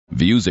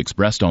Views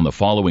expressed on the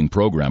following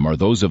program are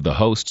those of the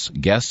hosts,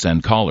 guests,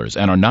 and callers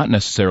and are not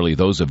necessarily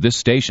those of this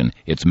station,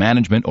 its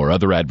management, or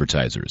other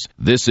advertisers.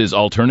 This is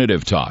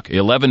Alternative Talk,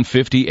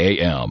 1150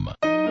 AM.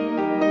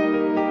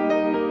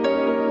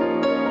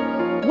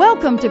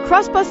 Welcome to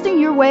Crust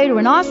Busting Your Way to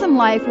an Awesome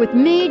Life with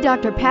me,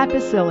 Dr. Pat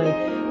Basili.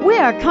 We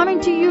are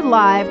coming to you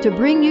live to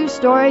bring you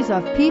stories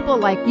of people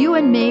like you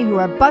and me who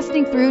are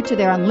busting through to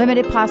their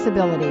unlimited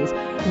possibilities.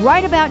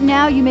 Right about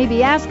now, you may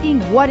be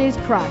asking, what is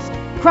crust?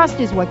 Crust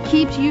is what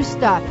keeps you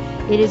stuck.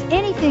 It is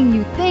anything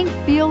you think,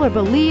 feel, or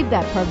believe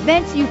that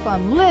prevents you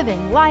from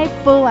living life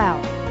full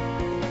out.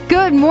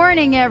 Good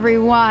morning,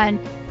 everyone.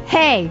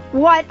 Hey,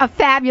 what a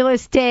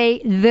fabulous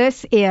day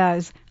this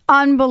is.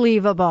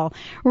 Unbelievable.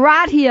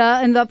 Right here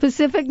in the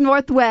Pacific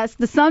Northwest,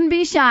 the sun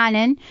be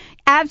shining.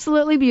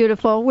 Absolutely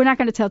beautiful. We're not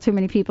going to tell too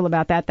many people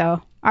about that,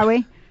 though, are we?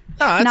 No,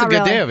 that's Not a good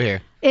really. day over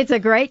here. It's a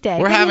great day.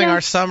 We're But, having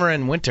our summer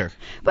and winter.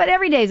 But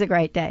every day's a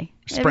great day.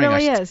 Spring, it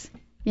really I is.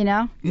 You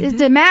know?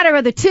 It's a matter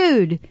of the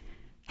tude.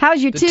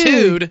 How's your The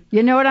tude? tude?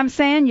 You know what I'm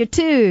saying? Your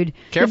tude.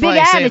 Careful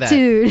your how big you say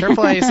attitude. that.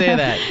 Careful how you say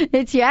that.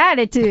 It's your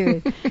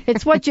attitude.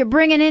 It's what you're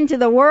bringing into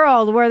the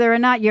world, whether or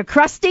not you're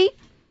crusty.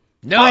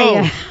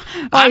 No,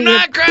 I'm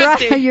not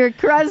crusty. You're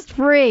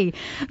crust-free.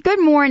 Good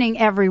morning,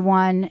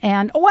 everyone.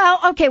 And, well,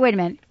 okay, wait a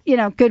minute. You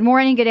know, good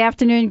morning, good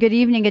afternoon, good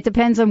evening. It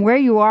depends on where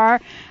you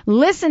are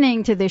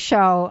listening to this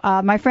show.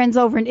 My friends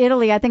over in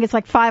Italy, I think it's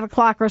like 5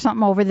 o'clock or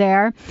something over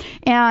there.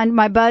 And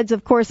my buds,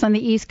 of course, on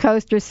the East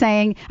Coast are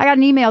saying, I got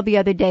an email the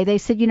other day. They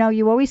said, you know,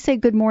 you always say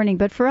good morning,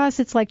 but for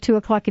us, it's like 2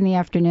 o'clock in the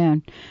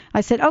afternoon.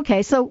 I said,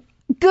 okay, so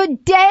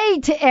good day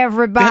to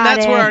everybody. And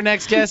that's where our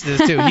next guest is,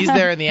 too. He's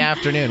there in the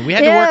afternoon. We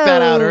had to work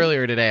that out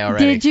earlier today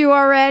already. Did you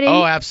already?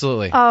 Oh,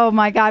 absolutely. Oh,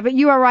 my God. But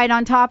you are right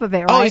on top of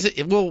it, right? Oh,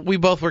 well, we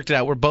both worked it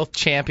out. We're both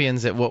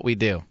champions at what we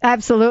do.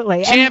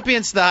 Absolutely.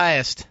 Champions to the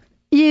highest.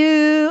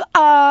 You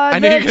are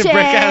knew you the were gonna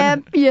break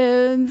out.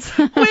 champions.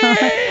 We are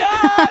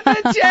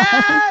the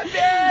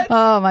champions.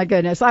 Oh, my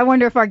goodness. I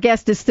wonder if our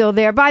guest is still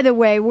there. By the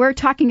way, we're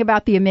talking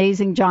about the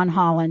amazing John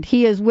Holland.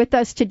 He is with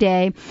us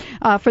today.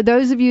 For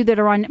those of you that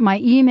are on my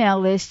email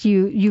list,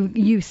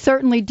 you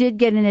certainly did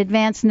get an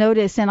advance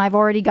notice, and I've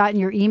already gotten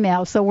your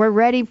email, so we're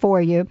ready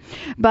for you.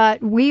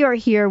 But we are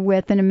here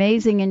with an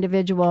amazing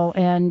individual,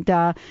 and,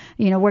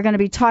 we're going to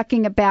be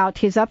talking about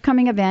his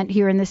upcoming event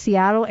here in the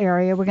Seattle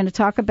area. We're going to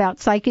talk about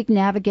Psychic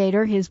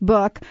Navigator, his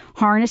book,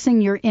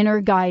 Harnessing Your Inner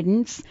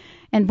Guidance.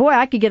 And boy,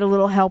 I could get a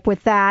little help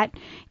with that.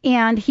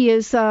 And he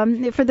is,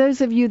 for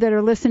those of you that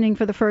are listening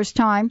for the first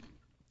time,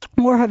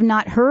 or have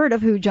not heard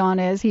of who John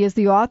is, he is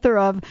the author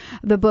of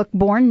the book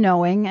Born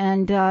Knowing,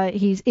 and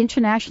he's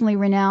internationally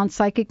renowned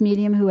psychic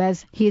medium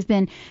he's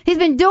been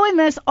doing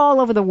this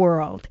all over the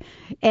world.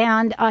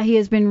 And he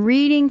has been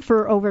reading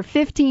for over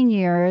 15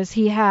 years.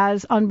 He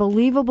has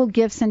unbelievable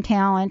gifts and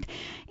talent.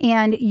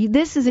 And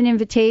this is an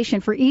invitation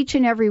for each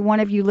and every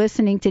one of you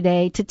listening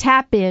today to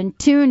tap in,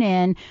 tune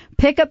in,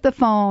 pick up the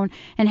phone,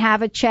 and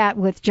have a chat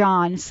with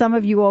John. Some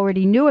of you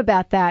already knew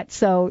about that,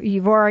 so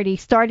you've already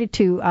started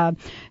to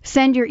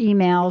send your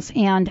emails.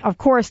 And, of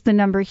course, the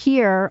number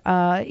here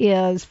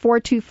is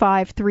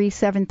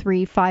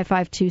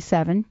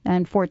 425-373-5527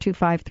 and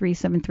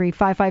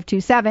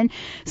 425-373-5527.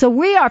 So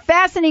we are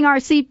fastening our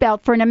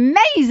seatbelt for an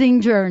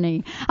amazing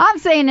journey. I'm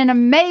saying an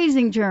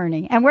amazing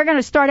journey. And we're going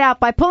to start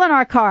out by pulling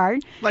our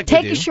card.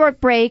 Take a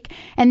short break,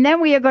 and then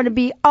we are going to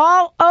be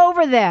all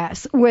over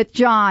this with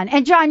John.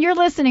 And, John, you're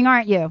listening,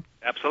 aren't you?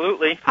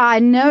 Absolutely. I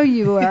know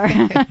you are.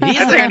 I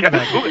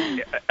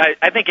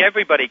think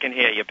everybody can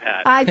hear you,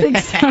 Pat. I think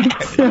so,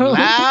 too.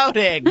 Loud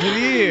and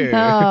clear.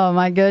 Oh,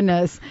 my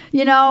goodness.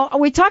 You know,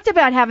 we talked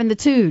about having the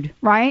tude,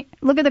 right?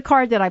 Look at the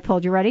card that I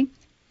pulled. You ready?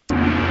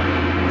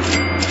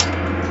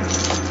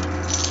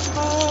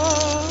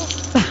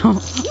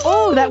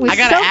 Oh, that was so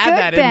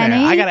good,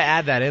 Benny. I got to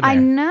add that in there. I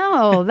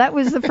know. That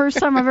was the first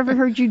time I've ever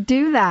heard you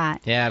do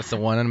that. Yeah, it's the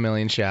 1 in a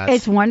million shots.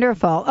 It's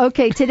wonderful.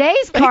 Okay,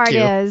 today's card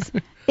is...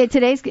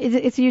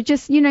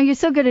 you're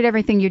so good at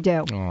everything you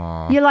do.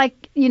 Aww. You're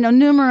like,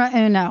 numero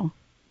uno.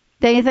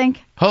 Don't you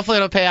think? Hopefully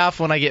it'll pay off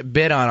when I get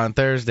bid on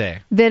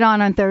Thursday. Bid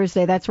on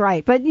Thursday, that's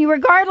right. But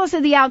regardless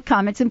of the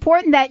outcome, it's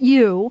important that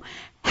you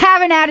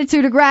have an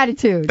attitude of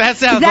gratitude. That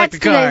sounds like the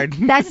card.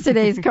 That's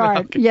today's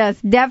card. Okay. Yes,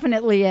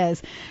 definitely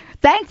is.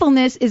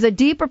 Thankfulness is a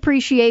deep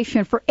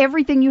appreciation for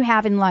everything you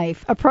have in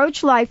life.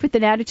 Approach life with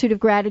an attitude of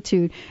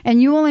gratitude,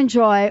 and you will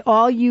enjoy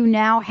all you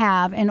now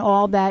have and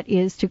all that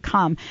is to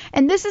come.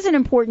 And this is an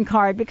important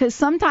card because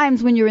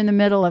sometimes when you're in the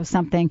middle of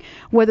something,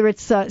 whether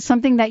it's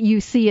something that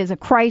you see as a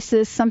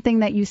crisis, something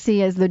that you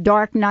see as the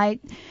dark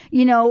night,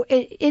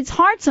 it's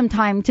hard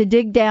sometimes to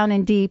dig down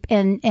and deep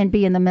and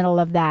be in the middle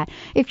of that.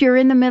 If you're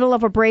in the middle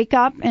of a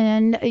breakup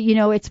and,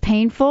 it's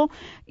painful,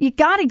 you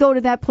got to go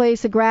to that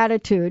place of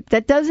gratitude.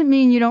 That doesn't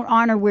mean you don't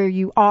honor where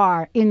you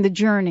are in the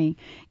journey.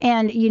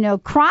 And,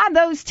 cry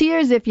those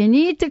tears if you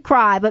need to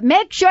cry, but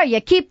make sure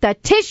you keep the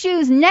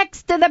tissues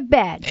next to the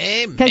bed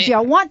because you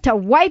want to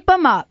wipe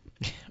them up.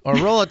 Or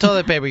a roll of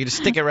toilet paper, you just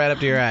stick it right up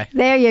to your eye.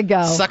 There you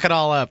go. Suck it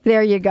all up.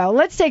 There you go.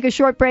 Let's take a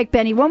short break,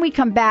 Benny. When we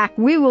come back,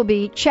 we will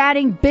be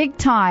chatting big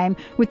time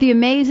with the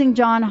amazing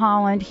John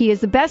Holland. He is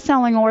the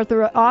best-selling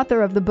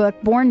author of the book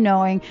Born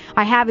Knowing.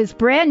 I have his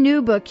brand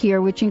new book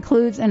here, which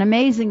includes an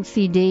amazing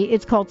CD.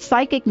 It's called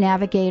Psychic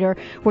Navigator.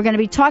 We're going to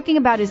be talking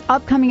about his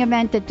upcoming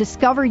event at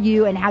Discover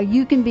You and how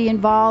you can be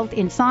involved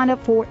and sign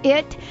up for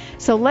it.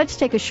 So let's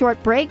take a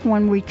short break.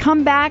 When we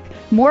come back,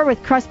 more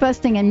with Crust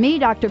Busting and me,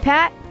 Dr.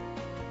 Pat.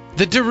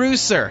 The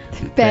Deruser.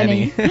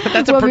 Benny.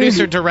 That's a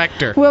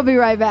producer-director. We'll be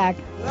right back.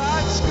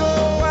 Lights go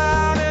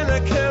out and I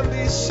can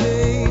be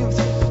saved.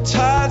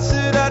 Tides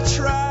that I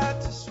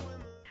tried to swim.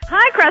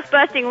 Hi,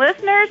 crust-busting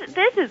listeners.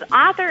 This is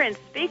author and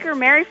speaker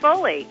Mary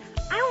Foley.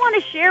 I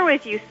want to share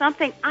with you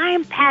something I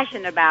am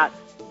passionate about,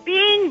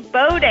 being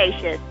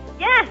bodacious.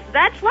 Yes,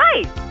 that's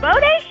right,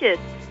 bodacious.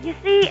 You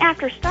see,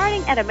 after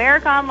starting at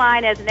America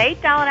Online as an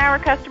 $8 an hour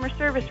customer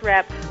service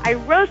rep, I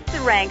rose to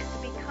the ranks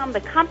to become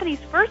the company's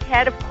first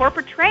head of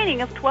corporate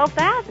training of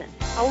 12,000.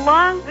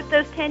 Along with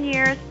those 10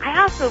 years,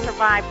 I also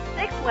survived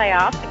 6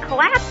 layoffs, a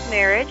collapsed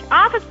marriage,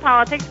 office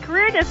politics,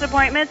 career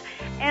disappointments,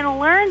 and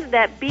learned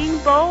that being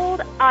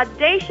bold,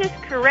 audacious,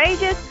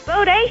 courageous,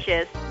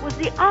 bodacious was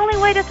the only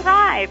way to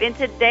thrive in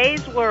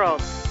today's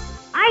world.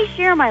 I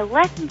share my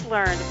lessons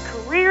learned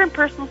of career and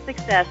personal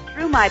success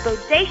through my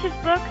bodacious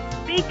books,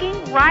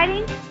 speaking,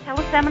 writing,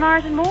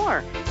 teleseminars, and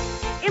more.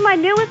 In my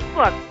newest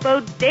book,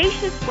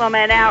 Bodacious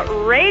Woman,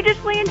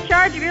 Outrageously in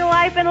Charge of Your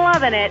Life and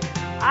Loving It,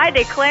 I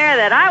declare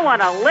that I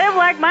want to live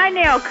like my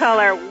nail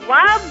color,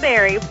 wild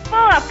berry, full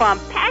up on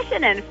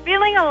passion and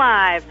feeling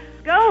alive.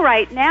 Go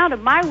right now to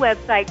my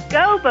website,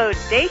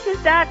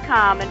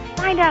 gobodacious.com, and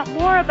find out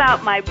more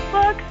about my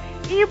books,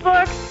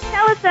 ebooks,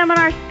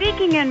 teleseminars,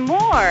 speaking, and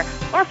more.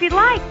 Or if you'd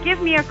like,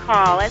 give me a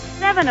call at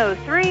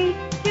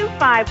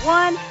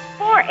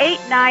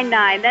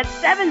 703-251-4899. That's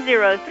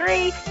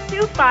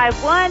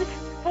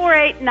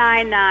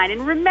 703-251-4899.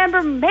 And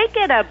remember, make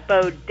it a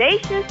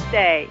bodacious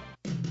day.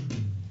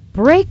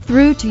 Break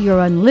through to your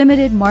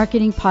unlimited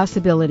marketing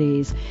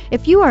possibilities.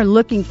 If you are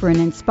looking for an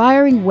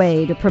inspiring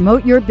way to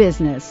promote your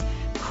business,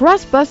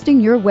 crust-busting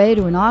your way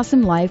to an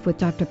awesome life with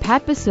Dr.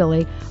 Pat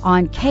Baccili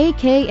on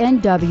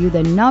KKNW,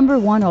 the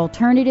 #1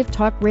 alternative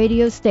talk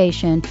radio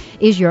station,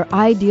 is your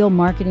ideal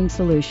marketing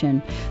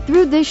solution.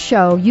 Through this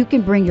show, you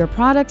can bring your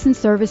products and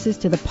services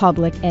to the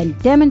public and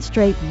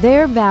demonstrate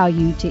their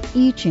value to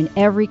each and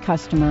every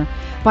customer.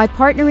 By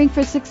partnering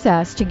for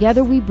success,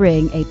 together we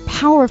bring a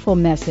powerful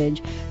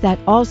message that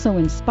also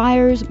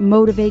inspires,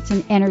 motivates,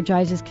 and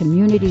energizes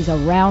communities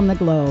around the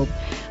globe.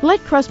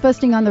 Let Crust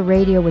Busting on the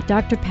Radio with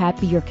Dr. Pat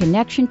be your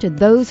connection to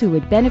those who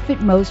would benefit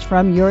most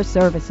from your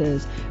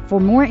services. For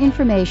more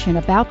information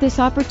about this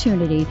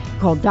opportunity,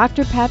 call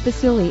Dr. Pat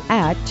Baccili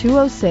at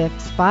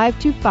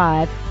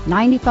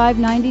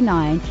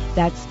 206-525-9599.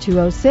 That's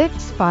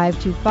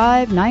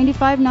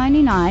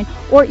 206-525-9599.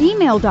 Or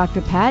email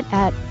Dr. Pat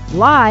at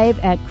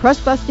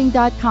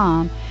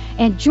live@crustbusting.com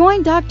and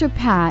join Dr.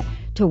 Pat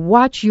to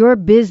watch your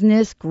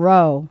business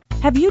grow.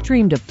 Have you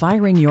dreamed of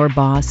firing your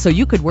boss so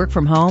you could work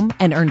from home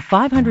and earn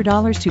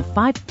 $500 to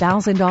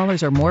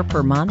 $5,000 or more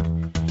per month?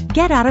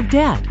 Get out of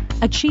debt.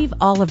 Achieve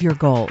all of your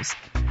goals.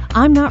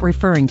 I'm not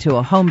referring to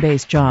a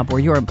home-based job where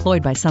you're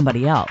employed by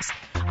somebody else.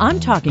 I'm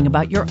talking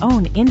about your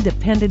own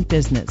independent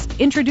business,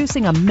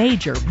 introducing a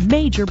major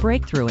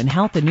breakthrough in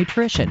health and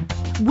nutrition.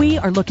 We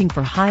are looking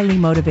for highly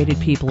motivated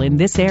people in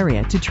this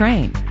area to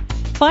train.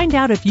 Find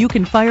out if you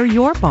can fire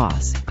your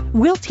boss.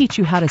 We'll teach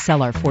you how to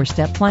sell our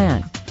 4-step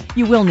plan.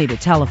 You will need a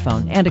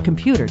telephone and a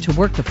computer to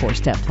work the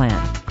 4-step plan.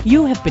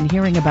 You have been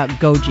hearing about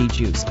Goji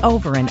Juice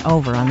over and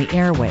over on the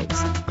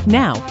airwaves.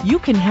 Now, you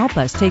can help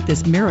us take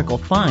this miracle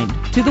find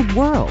to the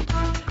world.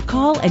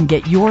 Call and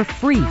get your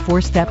free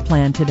 4-step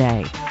plan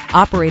today.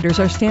 Operators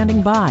are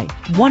standing by.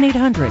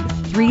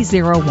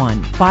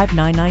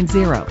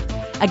 1-800-301-5990.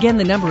 Again,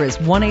 the number is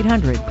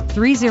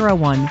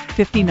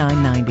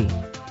 1-800-301-5990.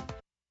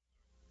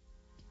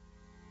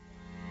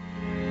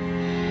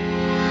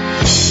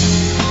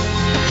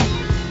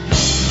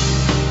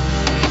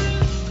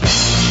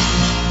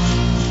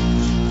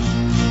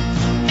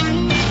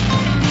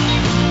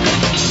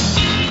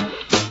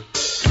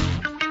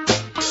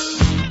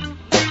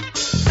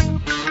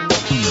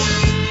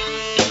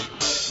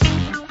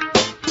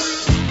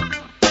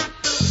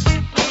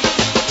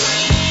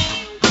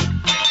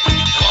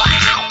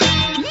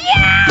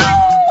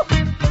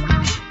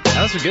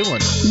 Good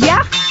one.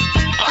 Yeah.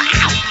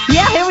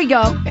 Yeah, here we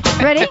go.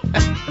 Ready?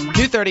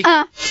 2:30.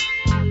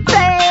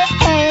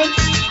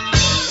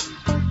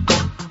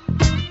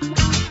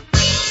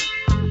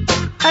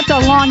 That's a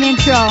long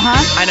intro,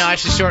 huh? I know, I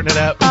should shorten it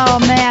up. Oh,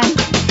 man.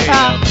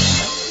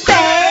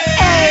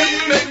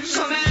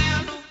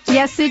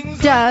 Yes,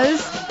 it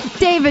does.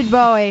 David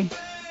Bowie.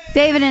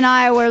 David and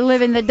I were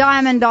living the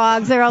Diamond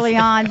Dogs early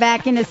on,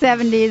 back in the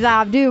 70s,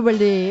 I do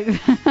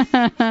believe.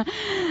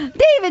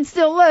 David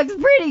still looks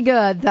pretty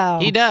good, though.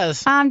 He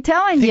does. I'm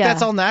telling Think you.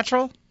 that's all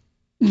natural?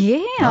 Yeah.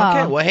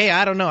 Okay. Well, hey,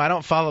 I don't know. I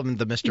don't follow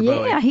the Mr.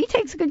 Bowie. Yeah, he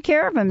takes good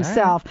care of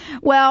himself.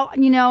 Well,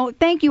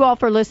 thank you all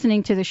for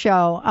listening to the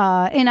show.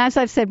 And as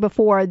I've said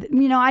before,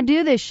 I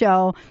do this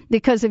show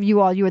because of you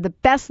all. You are the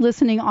best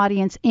listening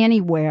audience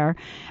anywhere.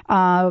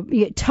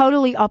 It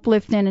totally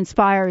uplifts and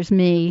inspires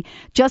me,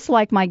 just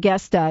like my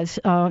guest does,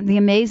 the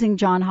amazing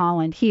John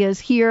Holland. He is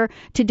here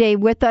today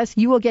with us.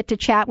 You will get to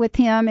chat with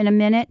him in a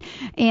minute.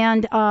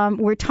 And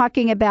we're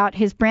talking about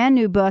his brand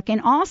new book. And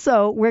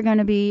also, we're going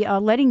to be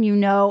letting you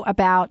know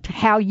about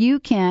how you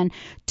can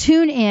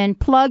tune in,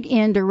 plug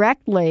in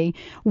directly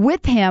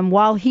with him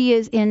while he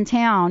is in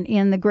town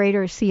in the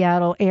greater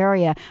Seattle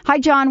area. Hi,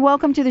 John.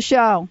 Welcome to the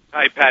show.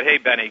 Hi, Pat. Hey,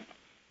 Benny.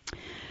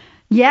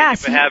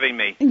 Yes. Thank you for having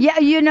me.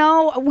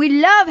 Yeah, we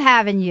love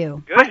having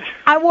you. Good.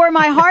 I wore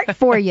my heart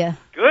for you.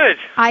 Good.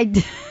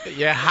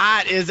 Your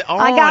heart is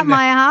on. I got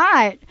my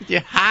heart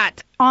Your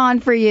heart on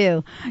for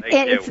you.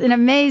 Thank you. It's an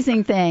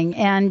amazing thing.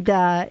 And,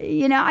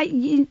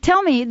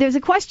 tell me, there's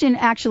a question,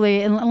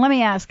 actually, and let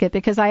me ask it,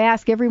 because I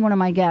ask every one of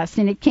my guests,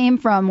 and it came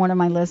from one of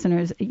my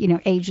listeners,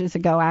 ages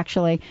ago,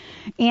 actually.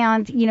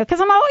 And, because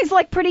I'm always,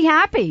 pretty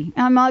happy.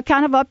 I'm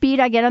kind of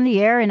upbeat. I get on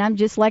the air, and I'm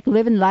just,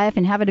 living life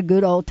and having a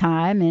good old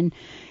time. And,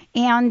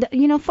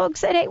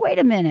 folks said, hey, wait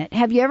a minute.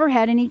 Have you ever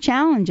had any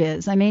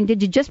challenges? I mean,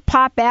 did you just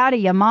pop out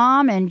of your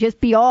mom and just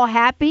be all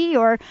happy?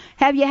 Or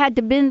have you had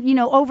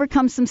to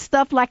overcome some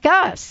stuff like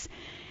us?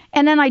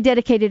 And then I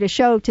dedicated a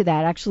show to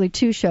that, actually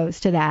 2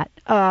 shows to that.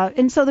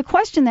 And so the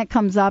question that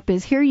comes up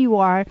is, here you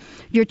are,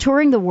 you're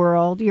touring the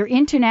world, you're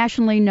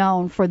internationally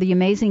known for the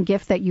amazing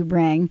gift that you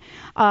bring.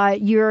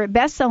 You're a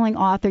best-selling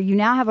author. You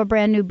now have a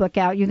brand new book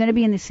out. You're going to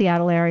be in the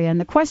Seattle area. And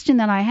the question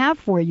that I have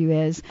for you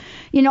is,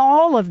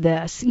 all of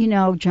this,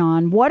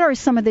 John, what are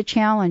some of the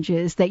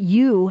challenges that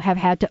you have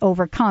had to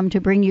overcome to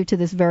bring you to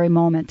this very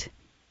moment?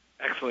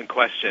 Excellent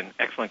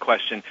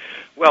question.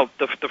 Well,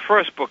 the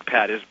first book,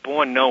 Pat, is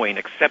Born Knowing,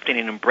 Accepting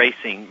and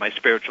Embracing My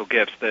Spiritual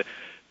Gifts. The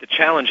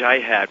challenge I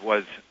had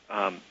was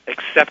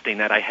accepting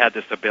that I had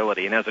this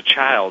ability. And as a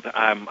child,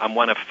 I'm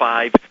one of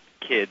 5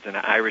 kids in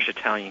an Irish,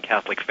 Italian,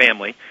 Catholic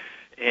family,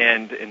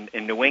 and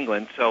in New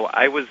England. So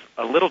I was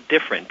a little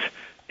different.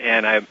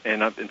 And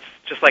it's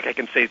just like I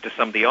can say to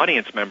some of the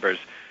audience members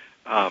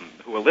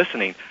who are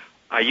listening,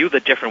 are you the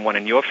different one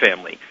in your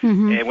family?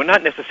 Mm-hmm. And we're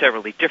not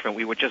necessarily different.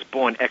 We were just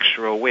born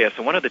extra aware.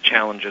 So one of the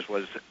challenges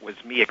was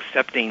me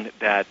accepting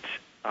that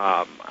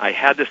I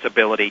had this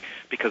ability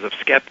because of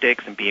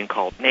skeptics and being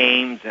called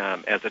names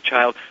as a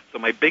child. So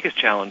my biggest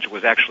challenge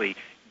was actually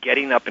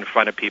getting up in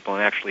front of people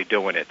and actually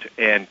doing it.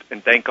 And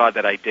thank God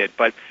that I did.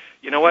 But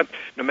you know what?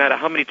 No matter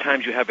how many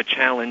times you have a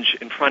challenge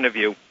in front of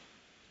you,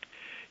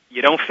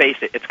 you don't face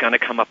it, it's going to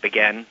come up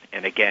again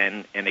and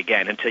again and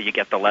again until you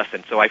get the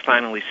lesson. So I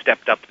finally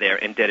stepped up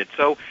there and did it.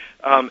 So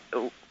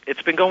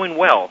it's been going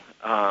well.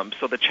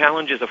 So the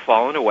challenges have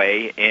fallen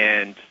away,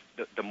 and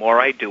the more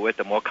I do it,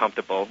 the more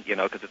comfortable,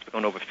 because it's been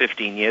going over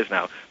 15 years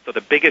now. So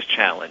the biggest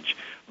challenge,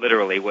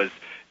 literally, was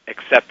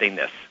accepting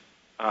this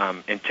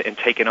and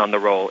taking on the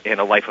role in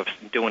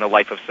doing a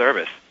life of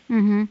service.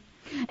 Mm-hmm.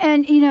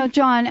 And,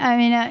 John, I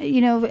mean,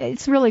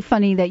 it's really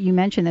funny that you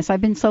mentioned this.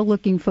 I've been so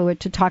looking forward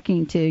to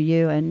talking to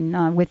you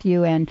and with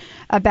you and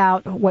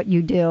about what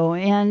you do.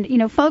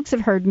 And, folks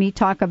have heard me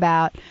talk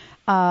about,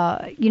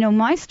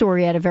 my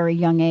story at a very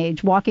young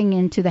age, walking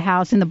into the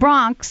house in the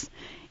Bronx.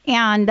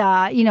 And,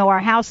 our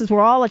houses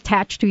were all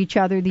attached to each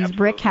other, these Absolutely.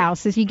 brick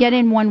houses. You get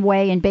in one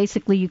way, and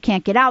basically you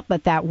can't get out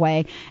but that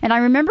way. And I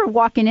remember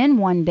walking in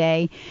one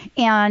day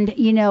and,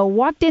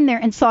 walked in there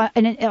and saw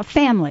a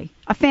family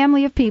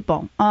of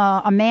people,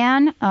 a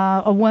man,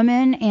 a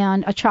woman,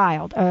 and a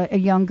child, a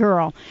young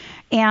girl.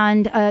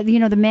 And,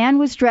 the man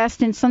was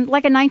dressed in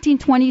like a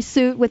 1920s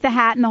suit with the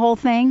hat and the whole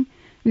thing.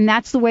 And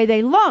that's the way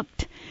they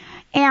looked.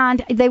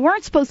 And they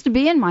weren't supposed to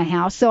be in my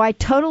house, so I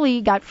totally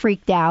got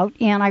freaked out,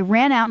 and I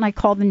ran out and I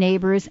called the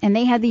neighbors, and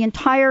they had the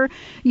entire,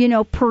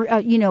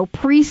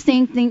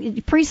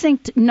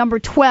 precinct number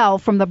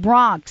 12 from the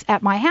Bronx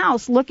at my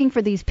house looking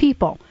for these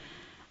people.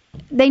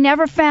 They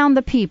never found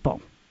the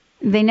people.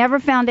 They never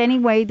found any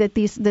way that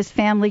this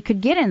family could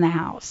get in the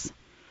house.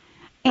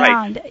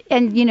 And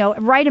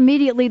right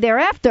immediately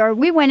thereafter,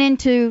 we went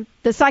into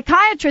the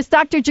psychiatrist,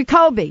 Dr.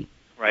 Jacoby.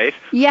 Right.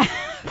 Yeah,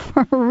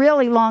 for a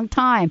really long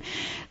time.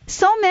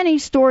 So many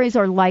stories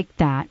are like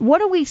that. What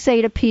do we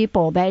say to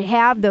people that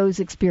have those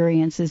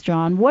experiences,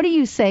 John? What do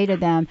you say to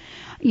them,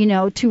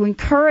 to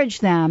encourage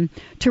them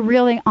to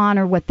really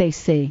honor what they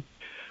see?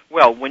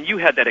 Well, when you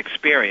had that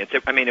experience,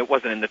 it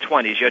wasn't in the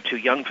 20s. You're too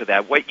young for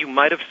that. What you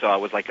might have saw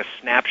was like a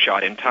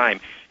snapshot in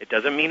time. It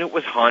doesn't mean it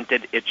was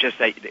haunted. It's just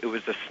that it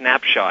was a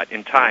snapshot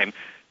in time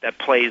that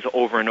plays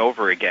over and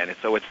over again. And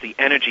so it's the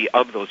energy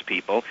of those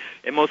people.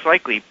 And most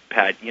likely,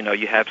 Pat,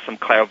 you have some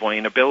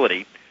clairvoyant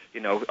ability.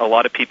 A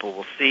lot of people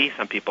will see,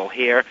 some people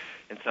hear,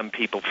 and some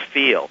people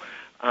feel.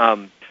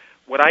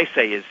 What I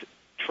say is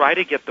try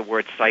to get the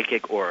word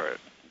psychic, or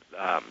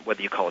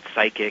whether you call it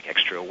psychic,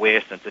 extra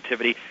aware,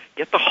 sensitivity,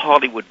 get the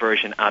Hollywood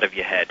version out of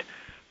your head.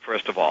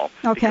 first of all.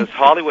 Okay. Because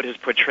Hollywood has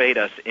portrayed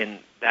us in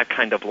that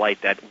kind of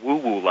light, that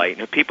woo-woo light.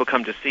 And if people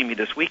come to see me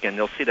this weekend,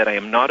 they'll see that I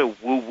am not a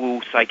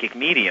woo-woo psychic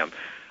medium,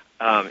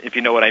 if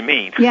you know what I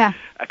mean. Yeah.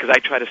 Because I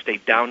try to stay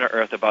down to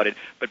earth about it.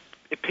 But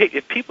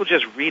if people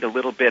just read a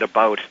little bit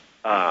about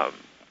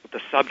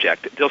the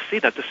subject, they'll see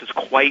that this is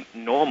quite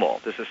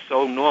normal. This is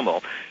so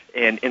normal.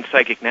 And in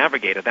Psychic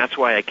Navigator, that's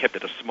why I kept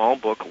it a small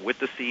book with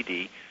the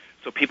CD,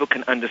 so people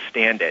can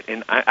understand it.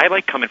 And I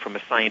like coming from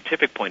a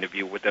scientific point of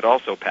view with it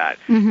also, Pat.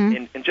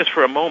 Mm-hmm. And just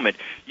for a moment,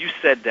 you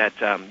said that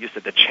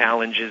the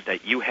challenges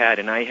that you had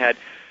and I had.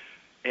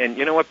 And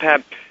you know what,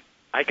 Pat?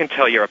 I can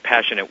tell you're a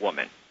passionate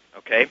woman,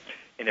 okay?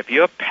 And if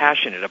you're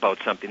passionate about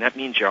something, that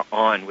means you're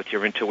on with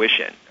your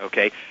intuition,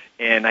 okay?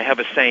 And I have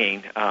a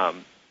saying,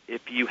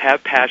 if you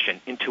have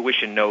passion,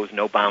 intuition knows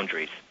no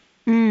boundaries.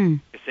 Mm.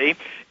 You see?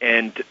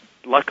 And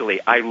luckily,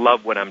 I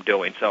love what I'm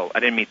doing, so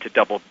I didn't mean to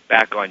double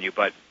back on you,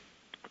 but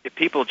if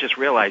people just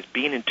realize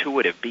being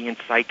intuitive, being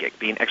psychic,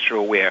 being extra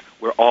aware,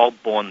 we're all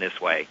born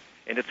this way.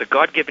 And it's a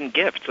God-given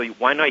gift, so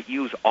why not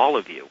use all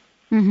of you?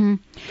 Mm-hmm.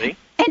 See?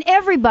 And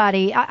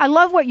everybody, I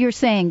love what you're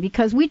saying,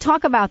 because we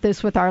talk about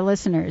this with our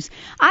listeners.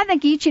 I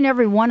think each and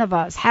every one of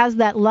us has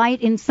that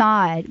light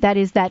inside that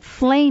is that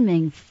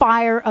flaming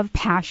fire of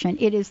passion.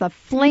 It is a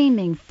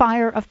flaming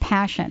fire of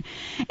passion.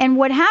 And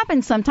what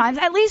happens sometimes,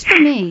 at least for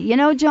me, you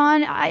know,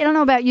 John, I don't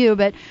know about you,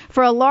 but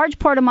for a large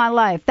part of my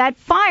life, that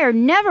fire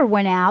never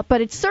went out,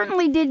 but it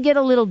certainly did get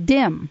a little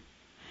dim.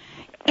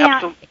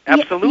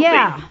 Absolutely.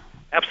 Yeah.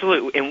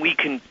 Absolutely, and we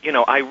can, you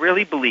know, I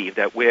really believe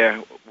that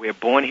we're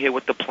born here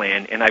with the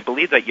plan, and I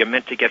believe that you're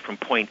meant to get from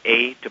point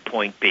A to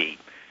point B.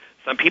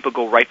 Some people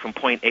go right from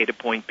point A to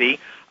point B.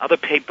 Other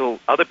people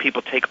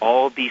take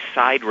all these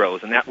side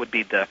roads, and that would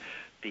be the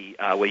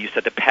where you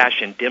said the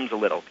passion dims a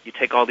little. You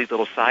take all these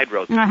little side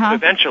roads. Uh-huh. But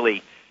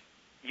eventually,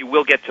 you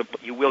will get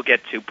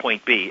to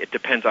point B. It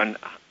depends on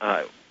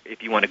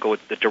if you want to go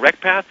the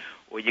direct path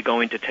or you're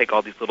going to take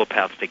all these little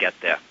paths to get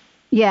there.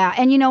 Yeah,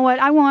 and you know what?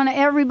 I want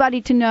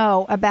everybody to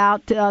know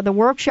about the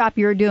workshop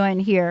you're doing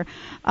here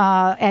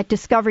at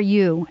Discover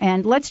You.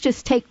 And let's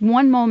just take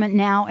one moment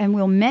now, and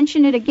we'll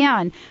mention it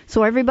again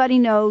so everybody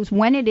knows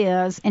when it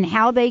is and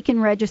how they can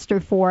register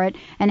for it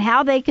and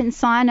how they can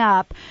sign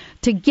up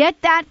to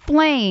get that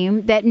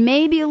flame that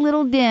may be a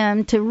little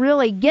dim, to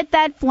really get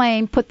that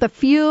flame, put the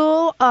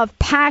fuel of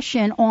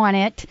passion on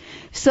it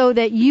so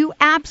that you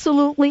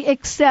absolutely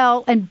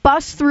excel and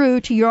bust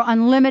through to your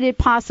unlimited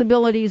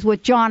possibilities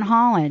with John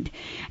Holland.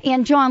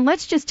 And, John,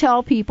 let's just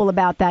tell people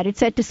about that.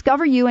 It's at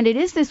Discover You, and it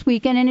is this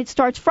weekend, and it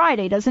starts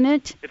Friday, doesn't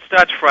it? It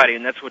starts Friday,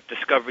 and that's with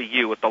Discover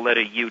You with the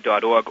letter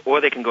U.org,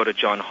 or they can go to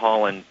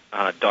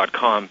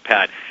johnholland.com,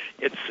 Pat.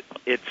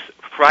 It's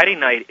Friday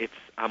night.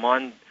 I'm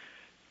on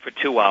for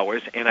 2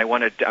 hours, and I'm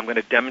going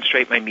to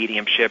demonstrate my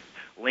mediumship,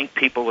 link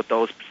people with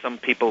those, some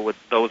people with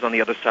those on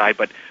the other side.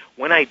 But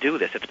when I do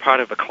this, it's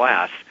part of a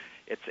class.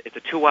 It's a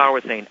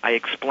 2-hour thing. I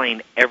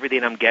explain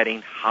everything I'm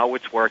getting, how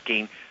it's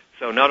working.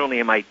 So not only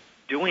am I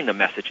doing the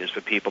messages for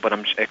people, but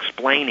I'm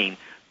explaining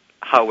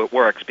how it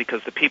works,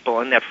 because the people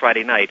on that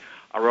Friday night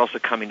are also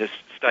coming to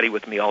study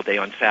with me all day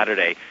on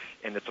Saturday.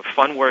 And it's a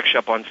fun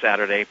workshop on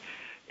Saturday.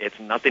 It's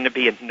nothing to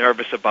be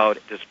nervous about.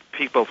 There's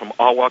people from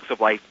all walks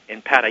of life.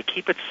 And, Pat, I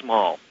keep it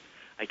small.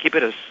 I keep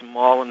it a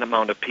small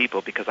amount of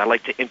people because I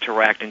like to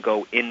interact and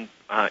go in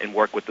and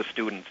work with the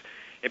students.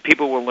 And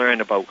people will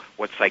learn about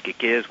what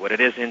psychic is, what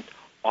it isn't,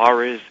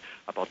 auras,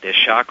 about their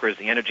chakras,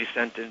 the energy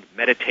center,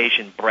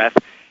 meditation, breath.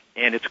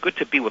 And it's good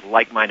to be with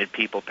like-minded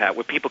people, Pat,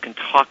 where people can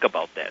talk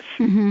about this.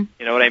 Mm-hmm.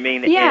 You know what I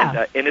mean?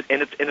 Yeah. And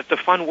it's a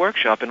fun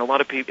workshop, and a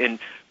lot of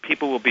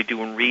people will be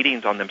doing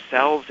readings on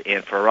themselves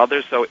and for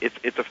others. So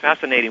it's a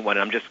fascinating one.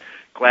 And I'm just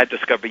glad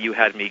Discover You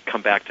had me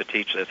come back to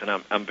teach this,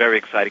 and I'm very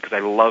excited because I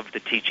love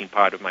the teaching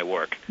part of my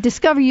work.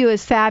 Discover You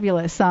is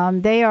fabulous.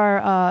 They are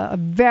a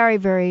very,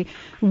 very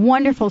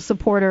wonderful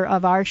supporter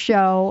of our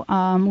show.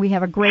 We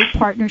have a great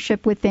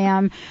partnership with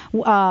them.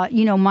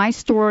 My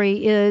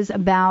story is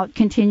about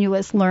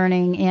continuous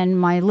learning, and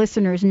my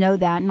listeners know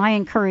that. And I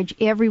encourage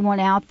everyone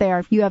out there,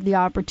 if you have the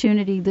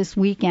opportunity this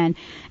weekend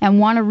and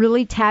want to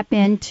really tap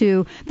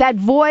into that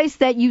voice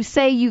that you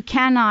say you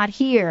cannot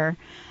hear,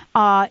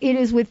 it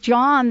is with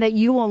John that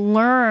you will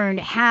learn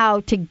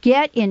how to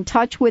get in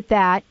touch with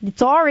that.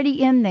 It's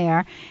already in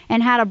there,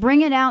 and how to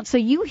bring it out so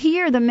you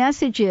hear the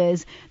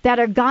messages that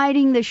are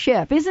guiding the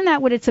ship. Isn't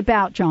that what it's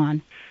about,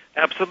 John?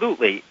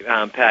 Absolutely,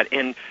 Pat.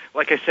 And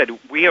like I said,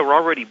 we are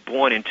already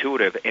born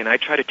intuitive, and I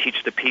try to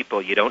teach the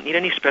people you don't need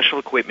any special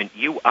equipment.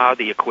 You are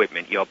the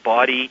equipment. Your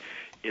body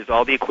is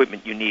all the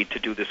equipment you need to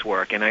do this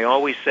work. And I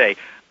always say,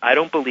 I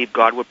don't believe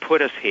God would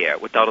put us here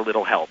without a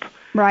little help.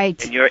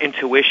 Right. And your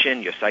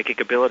intuition, your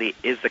psychic ability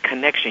is the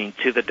connection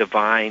to the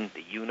divine,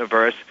 the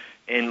universe.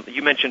 And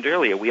you mentioned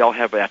earlier, we all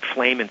have that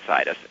flame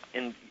inside us.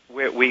 And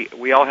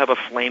we all have a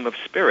flame of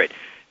spirit.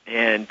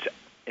 And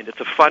And it's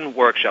a fun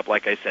workshop,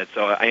 like I said,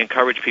 so I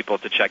encourage people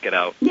to check it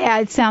out. Yeah,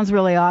 it sounds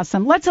really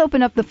awesome. Let's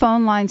open up the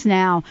phone lines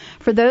now.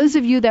 For those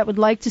of you that would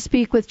like to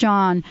speak with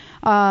John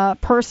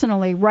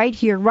personally, right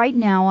here, right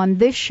now on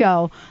this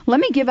show,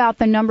 let me give out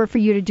the number for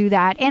you to do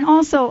that. And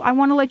also, I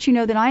want to let you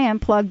know that I am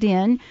plugged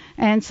in,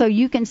 and so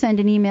you can send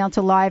an email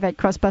to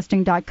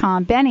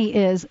live@crustbusting.com. Benny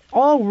is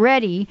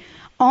already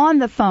on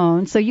the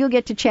phone, so you'll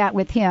get to chat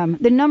with him.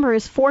 The number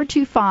is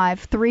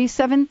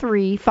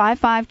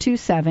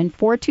 425-373-5527,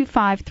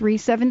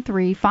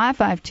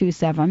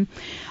 425-373-5527,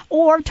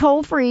 or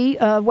toll free,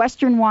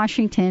 Western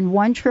Washington,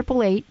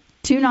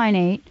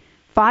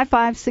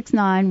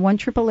 1-888-298-5569,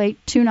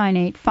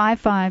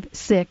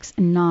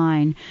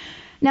 1-888-298-5569.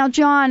 Now,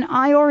 John,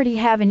 I already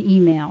have an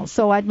email,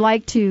 so I'd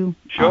like to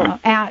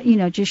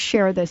just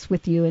share this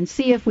with you and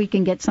see if we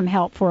can get some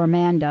help for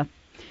Amanda.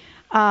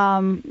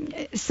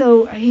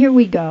 So here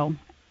we go.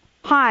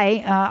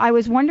 Hi, I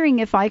was wondering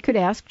if I could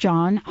ask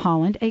John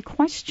Holland a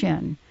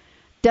question.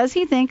 Does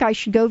he think I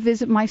should go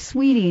visit my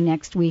sweetie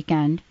next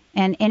weekend?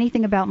 And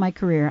anything about my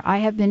career? I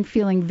have been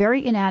feeling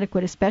very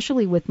inadequate,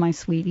 especially with my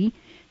sweetie.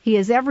 He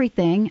is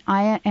everything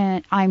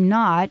I'm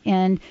not,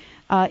 and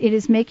it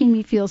is making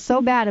me feel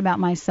so bad about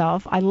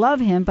myself. I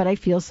love him, but I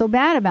feel so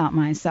bad about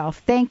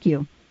myself. Thank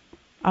you.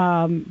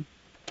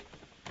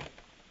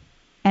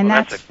 And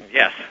that's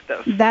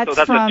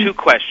from, a two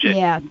question.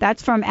 Yeah,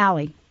 that's from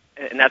Allie.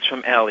 And that's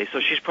from Allie. So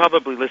she's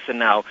probably listening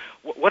now.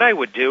 What I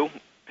would do,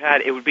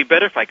 Pat, it would be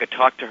better if I could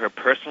talk to her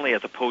personally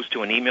as opposed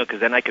to an email, because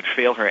then I could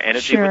feel her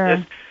energy with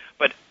this.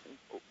 But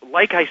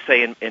like I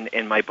say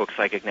in my book,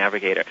 Psychic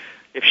Navigator,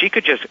 if she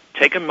could just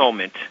take a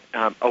moment,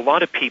 a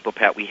lot of people,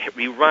 Pat, we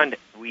run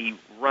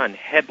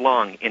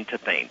headlong into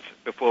things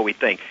before we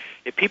think.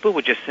 If people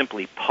would just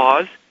simply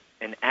pause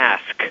and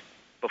ask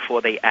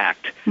before they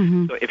act.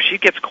 Mm-hmm. So if she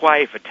gets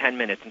quiet for 10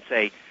 minutes and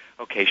say,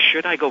 okay,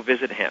 should I go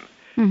visit him?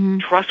 Mm-hmm.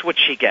 Trust what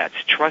she gets.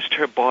 Trust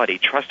her body.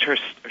 Trust her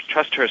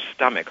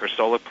stomach, her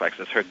solar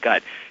plexus, her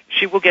gut.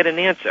 She will get an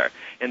answer.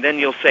 And then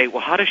you'll say, well,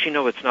 how does she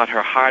know it's not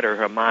her heart or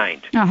her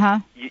mind?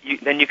 Uh-huh.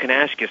 Then you can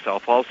ask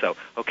yourself also,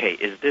 okay,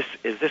 is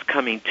this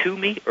coming to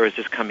me or is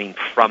this coming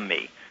from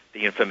me,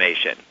 the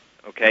information?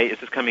 Okay, is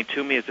this coming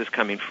to me? Is this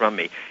coming from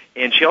me?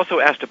 And she also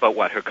asked about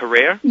what, her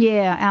career?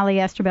 Yeah, Allie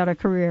asked about her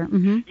career.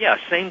 Mm-hmm. Yeah,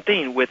 same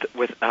thing with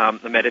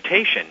the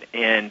meditation.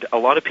 And a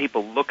lot of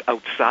people look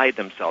outside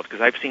themselves,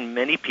 because I've seen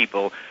many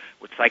people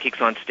with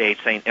psychics on stage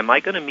saying, am I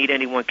going to meet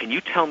anyone? Can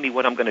you tell me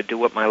what I'm going to do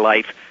with my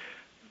life?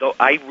 Though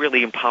I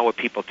really empower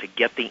people to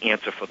get the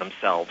answer for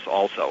themselves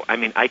also. I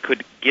mean, I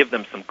could give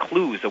them some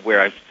clues of where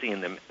I've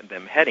seen them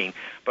heading.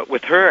 But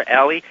with her,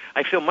 Allie,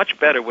 I feel much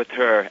better with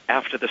her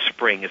after the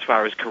spring as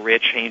far as career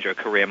change or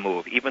career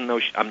move, even though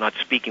I'm not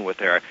speaking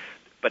with her.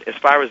 But as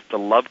far as the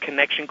love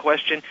connection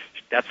question,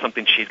 that's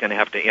something she's going to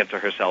have to answer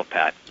herself,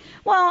 Pat.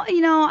 Well,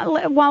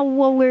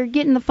 while we're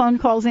getting the phone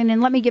calls in,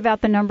 and let me give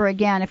out the number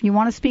again. If you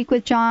want to speak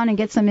with John and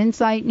get some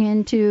insight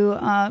into,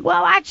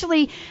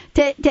 to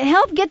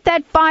help get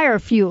that fire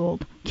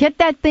fueled, get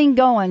that thing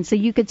going so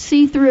you could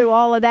see through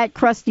all of that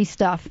crusty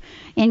stuff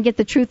and get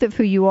the truth of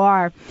who you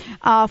are.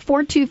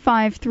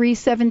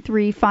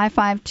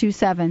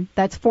 425-373-5527.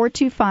 That's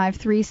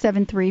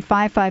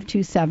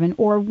 425-373-5527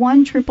 or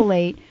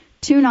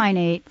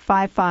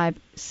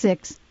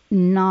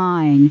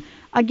 1-888-298-5569.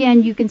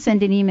 Again, you can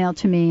send an email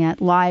to me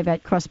at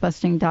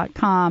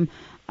live@crustbusting.com.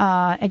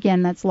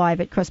 Again, that's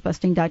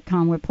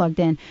live@crustbusting.com. We're plugged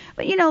in.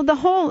 But, the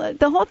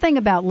whole thing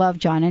about love,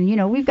 John,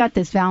 and, we've got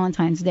this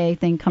Valentine's Day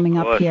thing coming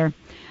up here.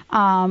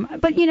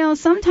 But,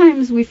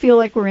 sometimes we feel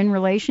like we're in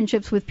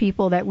relationships with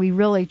people that we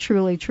really,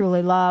 truly,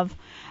 truly love.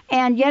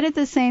 And yet at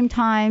the same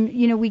time,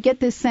 we get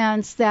this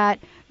sense that,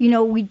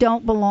 we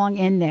don't belong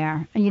in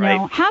there.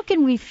 Right. How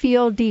can we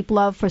feel deep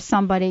love for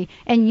somebody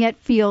and yet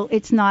feel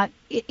it's not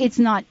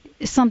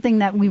something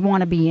that we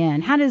want to be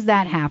in? How does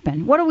that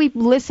happen? What are we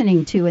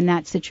listening to in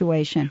that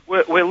situation?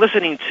 We're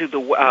listening to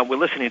we're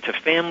listening to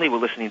family, we're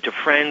listening to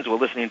friends, we're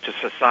listening to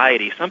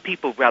society. Some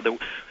people rather,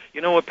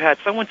 you know what, Pat?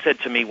 Someone said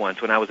to me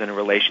once when I was in a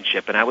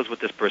relationship, and I was with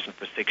this person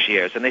for 6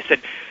 years, and they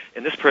said,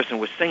 and this person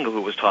was single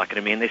who was talking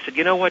to me, and they said,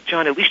 you know what,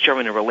 John? At least you're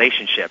in a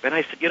relationship. And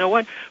I said, you know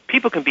what?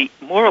 People can be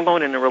more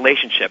alone in a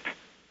relationship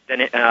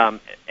than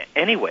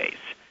anyways.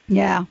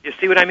 Yeah. You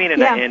see what I mean?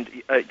 And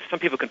some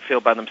people can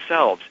feel by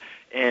themselves.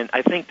 And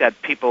I think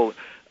that people,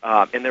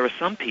 and there are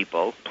some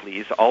people,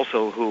 please,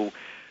 also who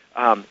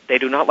they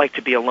do not like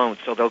to be alone,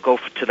 so they'll go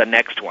to the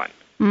next one,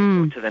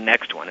 to the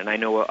next one. And I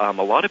know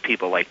a lot of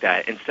people like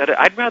that.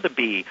 I'd rather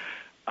be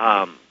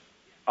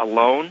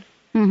alone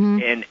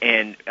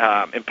and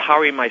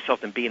empowering myself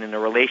than being in a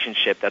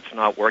relationship that's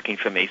not working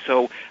for me.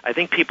 So I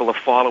think people are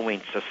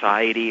following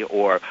society,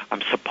 or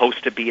I'm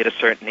supposed to be at a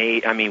certain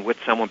age. I mean, with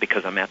someone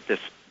because I'm at this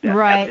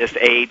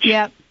age.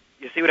 Yep.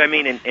 You see what I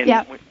mean?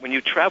 And when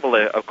you travel,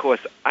 of course,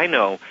 I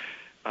know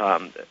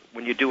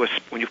when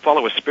you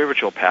follow a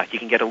spiritual path, you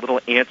can get a little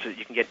answer.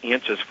 You can get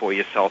answers for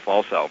yourself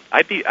also.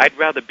 I'd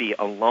rather be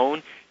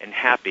alone and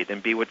happy than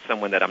be with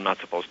someone that I'm not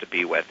supposed to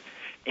be with.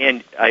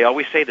 And I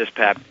always say this,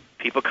 Pat.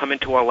 People come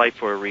into our life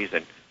for a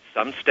reason.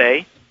 Some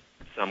stay,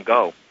 some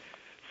go.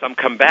 some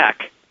come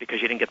back because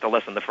you didn't get the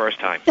lesson the first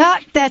time.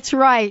 That's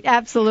right,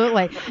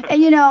 absolutely.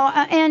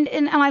 And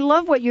and I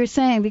love what you're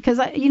saying, because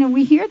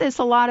we hear this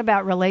a lot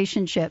about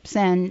relationships,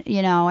 and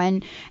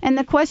and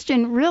the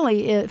question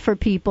really for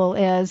people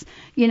is,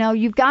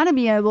 you've got to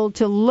be able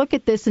to look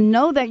at this and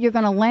know that you're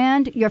going to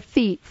land your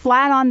feet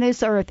flat on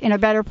this earth in a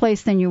better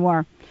place than you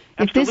were.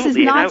 If this is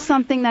not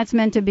something that's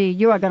meant to be,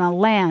 you are going to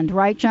land,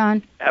 right,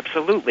 John?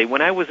 Absolutely.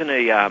 When I was in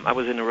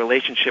a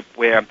relationship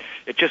where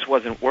it just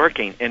wasn't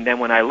working, and then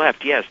when I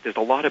left, yes, there's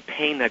a lot of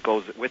pain that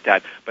goes with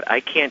that, but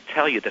I can't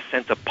tell you the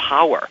sense of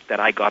power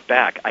that I got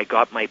back. I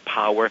got my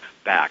power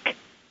back.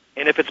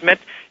 And if it's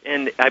meant,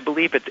 and I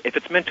believe if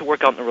it's meant to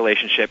work out in a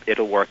relationship,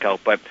 it'll work out.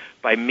 But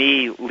by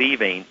me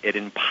leaving, it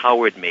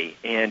empowered me,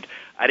 and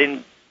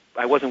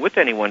I wasn't with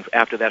anyone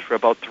after that for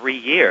about 3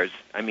 years.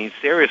 I mean,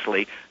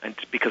 seriously, and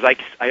because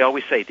I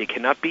always say there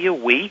cannot be a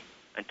we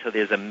until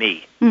there's a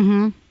me.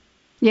 Mm-hmm.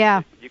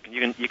 Yeah. You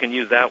can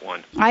use that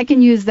one. I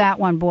can use that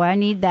one, boy. I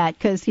need that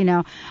because,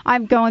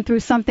 I'm going through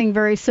something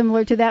very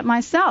similar to that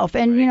myself.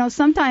 And,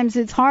 sometimes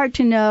it's hard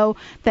to know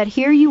that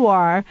here you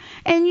are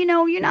and,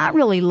 you're not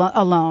really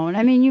alone.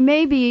 I mean, you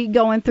may be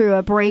going through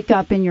a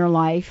breakup in your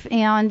life.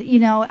 And,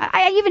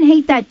 I even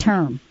hate that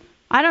term.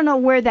 I don't know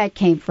where that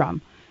came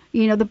from.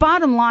 The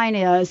bottom line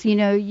is,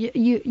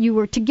 you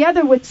were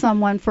together with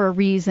someone for a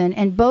reason,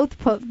 and both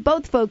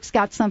folks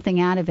got something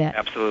out of it.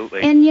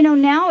 Absolutely. And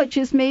now it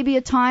just may be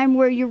a time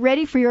where you're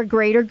ready for your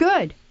greater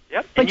good.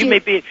 Yep. And you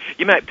might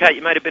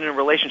have been in a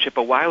relationship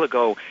a while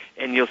ago,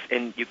 and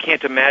you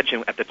can't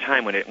imagine at the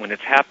time when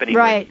it's happening.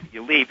 Right. When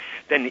you leave,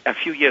 then a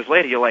few years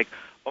later, you're like,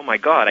 oh my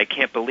God, I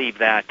can't believe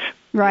that.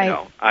 Right.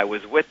 I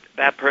was with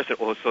that person,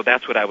 so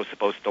that's what I was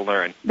supposed to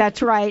learn.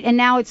 That's right. And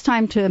now it's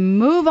time to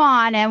move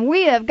on, and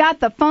we have got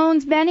the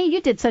phones, Benny.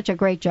 You did such a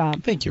great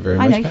job. Thank you very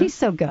much. I know, Pat. he's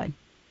so good.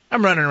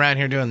 I'm running around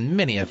here doing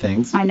many a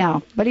things. I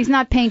know, but he's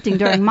not painting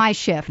during my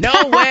shift. No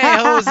way,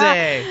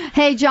 Jose.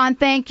 Hey, John,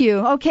 thank you.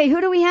 Okay,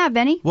 who do we have,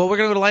 Benny? Well, we're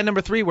going to go to line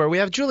number 3 where we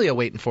have Julia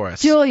waiting for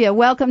us. Julia,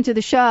 welcome to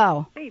the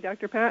show. Hey,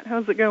 Dr. Pat,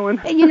 how's it going?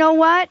 Hey, you know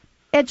what?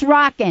 It's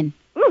rocking.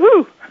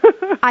 Woohoo!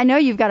 I know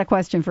you've got a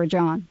question for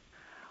John.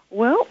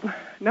 Well,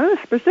 not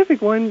a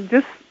specific one,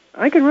 just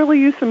I could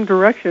really use some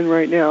direction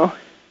right now.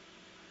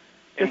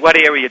 In what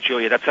area,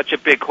 Julia? That's such a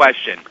big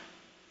question.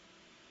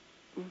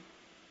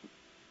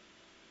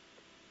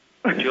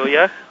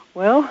 Julia?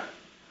 Well, I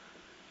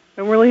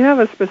don't really have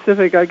a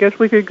specific. I guess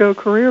we could go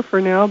career for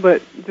now,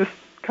 but just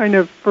kind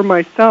of for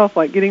myself,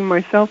 like getting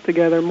myself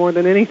together more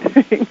than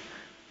anything.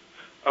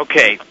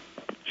 Okay.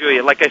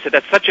 Julia, like I said,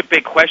 that's such a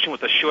big question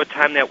with the short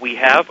time that we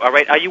have. All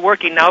right, are you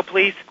working now,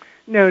 please?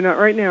 No, not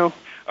right now.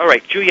 All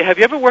right, Julia, have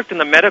you ever worked in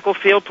the medical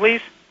field,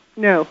 please?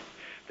 No.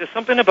 There's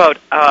something about,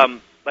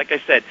 like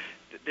I said,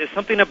 there's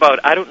something about,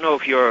 I don't know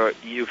if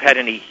you've had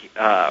any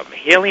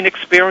healing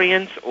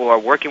experience or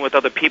working with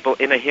other people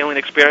in a healing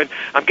experience.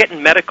 I'm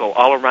getting medical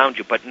all around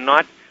you, but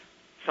not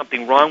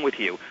something wrong with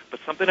you, but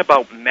something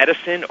about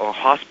medicine or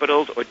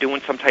hospitals or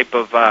doing some type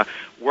of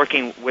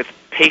working with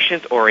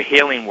patients or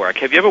healing work.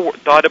 Have you ever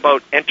thought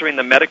about entering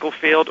the medical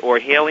field or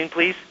healing,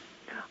 please?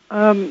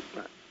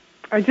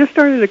 I just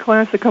started a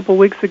class a couple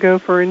weeks ago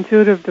for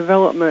intuitive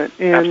development,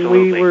 and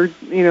Absolutely.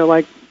 we were,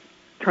 like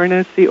trying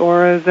to see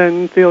auras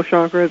and feel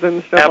chakras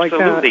and stuff like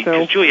that. Absolutely.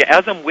 So. Julia,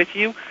 as I'm with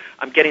you,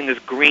 I'm getting this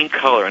green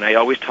color, and I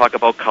always talk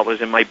about colors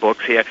in my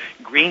books here.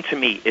 Green to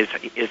me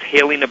is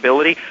healing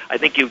ability. I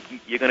think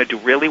you're going to do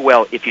really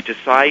well if you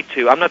decide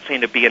to. I'm not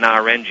saying to be an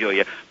RN,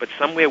 Julia, but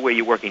somewhere where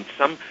you're working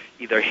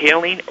either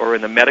healing or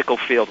in the medical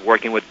field,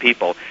 working with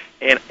people.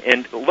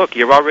 And look,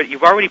 you've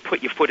already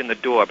put your foot in the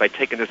door by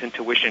taking this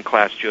intuition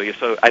class, Julia.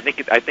 So I think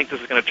this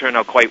is going to turn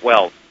out quite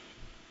well.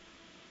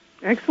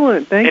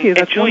 Excellent, thank you.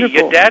 That's and Julia,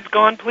 wonderful. your dad's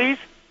gone, please.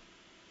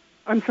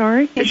 I'm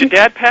sorry. Is your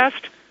dad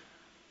passed?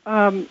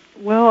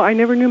 Well, I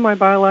never knew my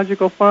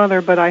biological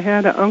father, but I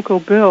had an Uncle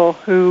Bill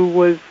who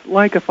was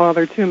like a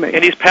father to me.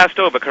 And he's passed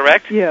over,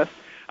 correct? Yes.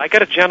 I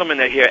got a gentleman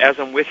that here, as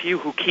I'm with you,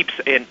 who keeps,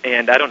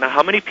 and I don't know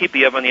how many people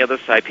you have on the other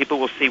side. People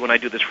will see when I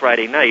do this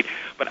Friday night,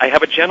 but I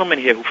have a gentleman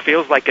here who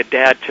feels like a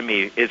dad to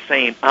me, is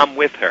saying, I'm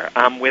with her,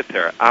 I'm with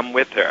her, I'm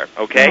with her,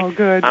 okay? Oh,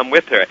 good. I'm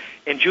with her.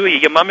 And Julia,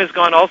 your mom is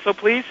gone also,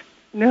 please?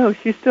 No,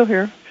 she's still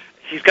here.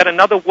 She's got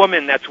another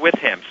woman that's with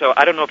him, so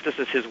I don't know if this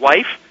is his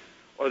wife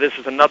or this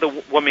is another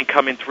woman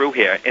coming through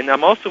here. And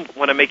I'm also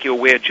want to make you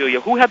aware, Julia,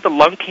 who had the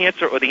lung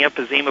cancer or the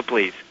emphysema,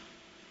 please?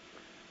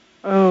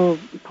 Oh,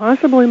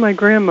 possibly my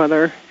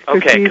grandmother.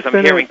 Okay, because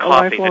I'm hearing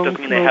coughing. That doesn't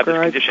mean they have this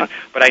smoker. condition.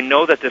 But I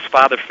know that this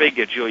father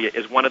figure, Julia,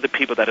 is one of the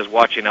people that is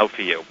watching out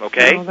for you,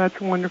 okay? Oh,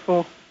 that's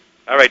wonderful.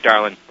 All right,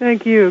 darling.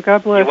 Thank you.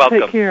 God bless. You're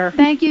welcome. Take care.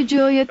 Thank you,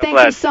 Julia. Thank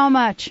bless. you so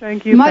much.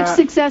 Thank you, Much Pat.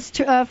 success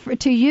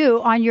to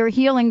you on your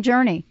healing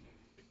journey.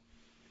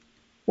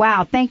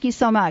 Wow, thank you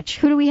so much.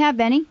 Who do we have,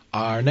 Benny?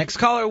 Our next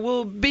caller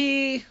will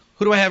be...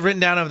 Who do I have written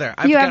down over there?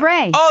 You have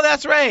Ray. Oh,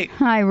 that's Ray.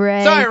 Hi,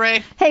 Ray. Sorry,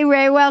 Ray. Hey,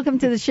 Ray, welcome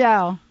to the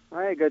show.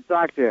 Hi, good to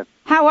talk to you.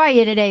 How are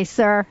you today,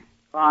 sir?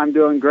 Oh, I'm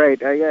doing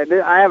great.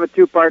 I have a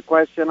two-part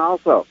question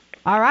also.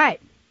 All right.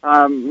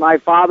 My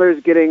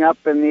father's getting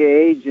up in the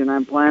age, and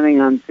I'm planning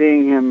on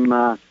seeing him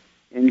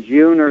in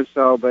June or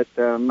so, but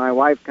my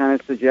wife kind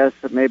of suggests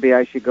that maybe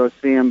I should go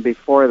see him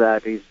before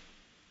that.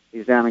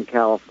 He's down in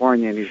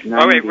California, and he's 90.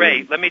 All right,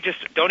 Ray,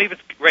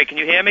 Ray, can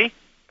you hear me?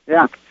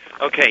 Yeah.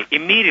 Okay,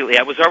 immediately,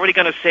 I was already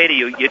going to say to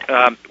you,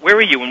 where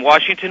are you, in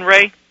Washington,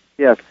 Ray?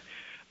 Yes.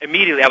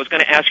 Immediately, I was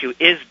going to ask you,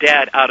 is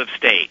Dad out of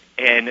state?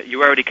 And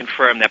you already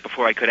confirmed that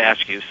before I could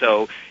ask you.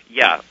 So,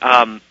 yeah,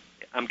 I'm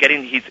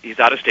getting he's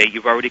out of state.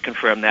 You've already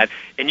confirmed that.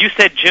 And you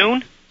said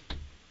June?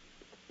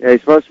 Yeah,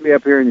 he's supposed to be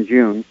up here in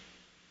June.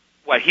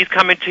 What, he's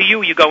coming to you,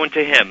 or you going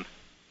to him?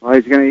 Well,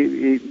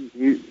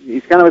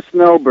 he's kind of a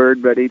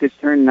snowbird, but he just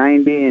turned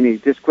 90, and he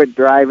just quit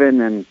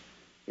driving, and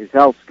his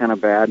health's kind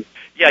of bad.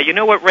 Yeah, you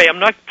know what, Ray? I'm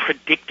not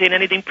predicting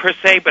anything per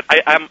se, but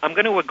I'm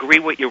going to agree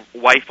with your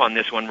wife on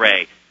this one,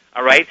 Ray.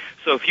 All right?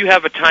 So if you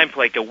have a time for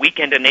like a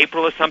weekend in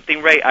April or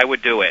something, Ray, I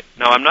would do it.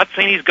 Now, I'm not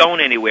saying he's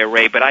going anywhere,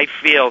 Ray, but I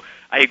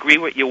agree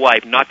with your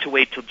wife not to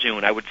wait till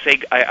June. I would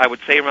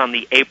say around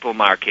the April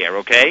mark here,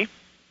 okay?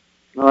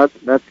 Well,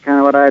 that's kind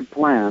of what I had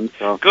planned.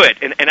 So good,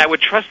 and I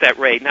would trust that,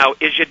 Ray. Now,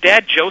 is your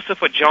dad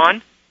Joseph or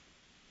John?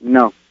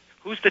 No.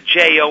 Who's the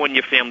J.O. in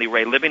your family,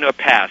 Ray, living or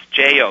past?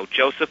 J.O.,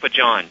 Joseph or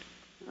John?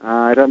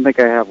 I don't think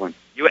I have one.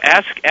 You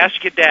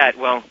ask your dad.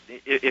 Well,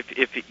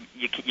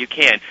 if you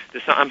can.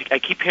 I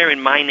keep hearing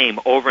my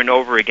name over and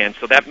over again,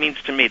 so that means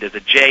to me there's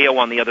a J.O.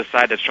 on the other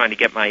side that's trying to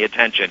get my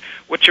attention.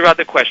 What's your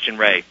other question,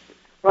 Ray?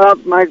 Well,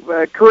 my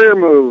career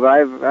move.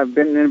 I've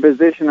been in a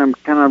position. I'm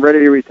kind of ready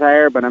to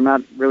retire, but I'm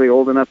not really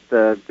old enough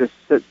to just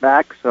sit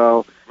back.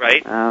 So,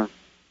 right.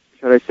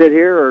 Should I sit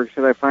here or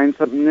should I find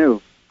something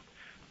new?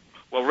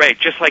 Well, Ray,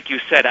 just like you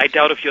said, I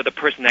doubt if you're the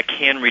person that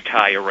can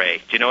retire, Ray.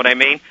 Do you know what I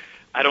mean?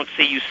 I don't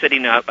see you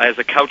sitting up as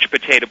a couch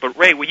potato. But,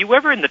 Ray, were you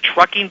ever in the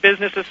trucking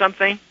business or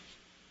something?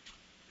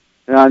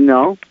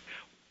 No.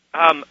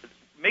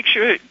 Make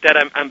sure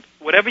that I'm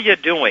whatever you're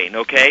doing,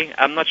 okay?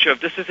 I'm not sure if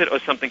this is it or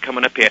something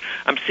coming up here.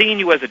 I'm seeing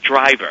you as a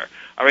driver,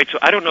 all right? So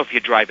I don't know if you're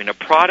driving a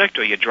product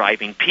or you're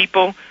driving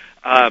people,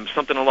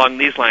 something along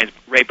these lines,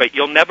 Ray, but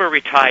you'll never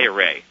retire,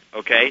 Ray,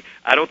 okay?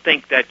 I don't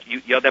think that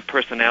you're that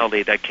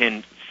personality that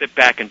can sit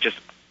back and just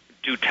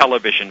do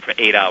television for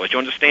 8 hours. You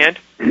understand?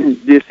 Do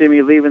you see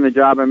me leaving the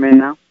job I'm in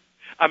now?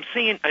 I'm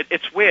seeing,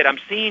 it's weird, I'm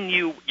seeing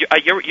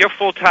you're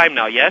full-time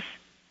now, yes?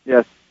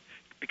 Yes.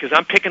 Because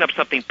I'm picking up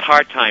something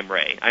part-time,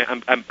 Ray.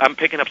 I'm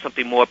picking up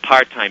something more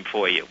part-time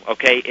for you,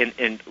 okay,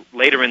 in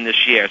later in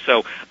this year.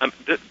 So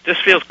this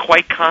feels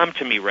quite calm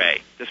to me,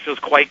 Ray. This feels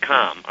quite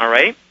calm, all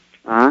right?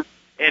 Uh-huh.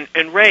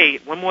 And Ray,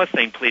 one more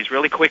thing, please,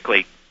 really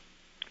quickly.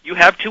 You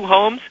have 2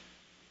 homes?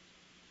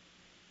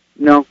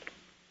 No.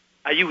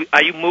 Are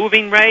you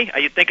moving, Ray?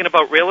 Are you thinking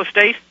about real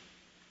estate?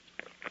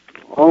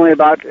 Only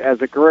about as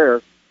a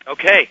career.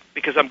 Okay,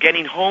 because I'm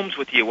getting homes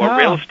with you or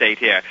real estate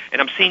here,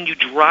 and I'm seeing you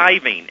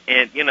driving,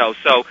 and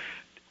so.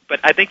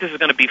 But I think this is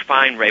going to be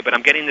fine, Ray. But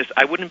I'm getting this.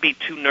 I wouldn't be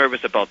too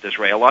nervous about this,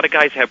 Ray. A lot of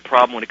guys have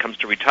problem when it comes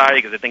to retiring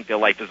because they think their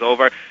life is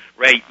over.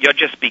 Ray, you're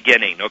just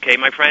beginning. Okay,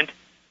 my friend.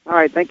 All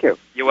right, thank you.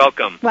 You're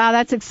welcome. Wow,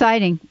 that's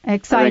exciting.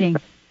 Exciting.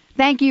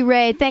 Thank you,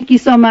 Ray. Thank you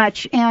so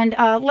much. And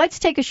let's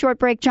take a short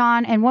break,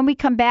 John. And when we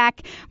come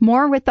back,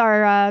 more with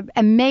our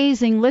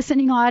amazing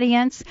listening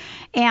audience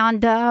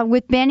and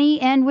with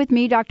Benny and with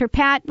me, Dr.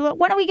 Pat.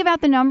 Why don't we give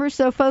out the numbers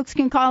so folks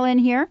can call in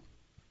here?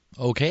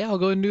 Okay, I'll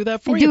go and do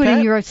that for and you, do Pat. it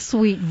in your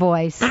sweet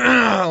voice.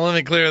 Let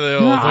me clear the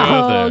old throat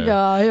there. Oh,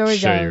 God. Here we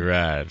Show go. you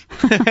right.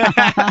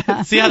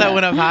 See how that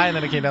went up high and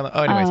then it came down?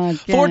 Oh,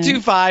 anyways. Okay.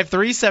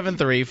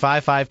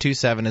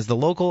 425-373-5527 is the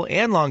local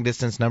and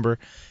long-distance number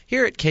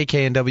here at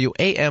KKNW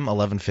AM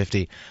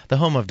 1150, the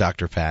home of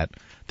Dr. Pat.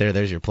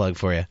 There's your plug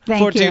for you.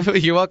 Thank you.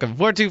 You're welcome.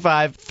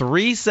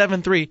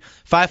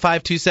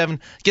 425-373-5527.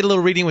 Get a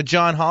little reading with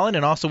John Holland,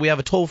 and also we have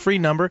a toll-free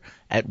number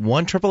at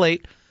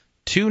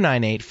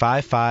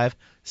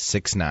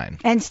 1-888-298-5569.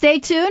 And stay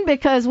tuned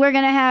because we're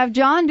going to have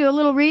John do a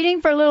little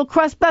reading for a little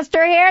crust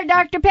buster here,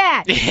 Dr.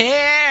 Pat.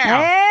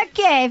 Yeah!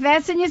 Okay,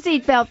 fasten your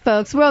seatbelt,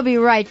 folks. We'll be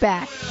right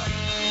back.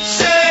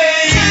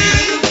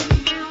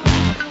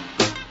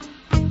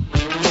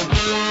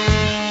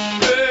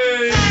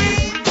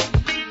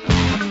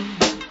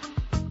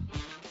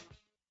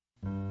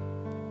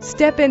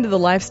 Step into the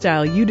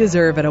lifestyle you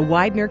deserve at a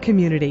Widener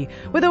community.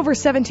 With over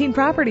 17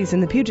 properties in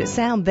the Puget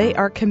Sound, they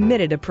are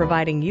committed to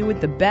providing you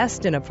with the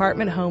best in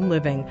apartment home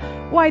living.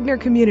 Widener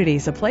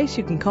Communities, a place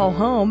you can call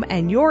home,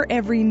 and your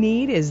every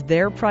need is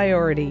their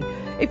priority.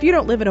 If you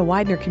don't live in a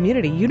Widener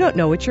community, you don't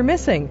know what you're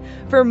missing.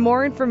 For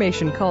more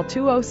information, call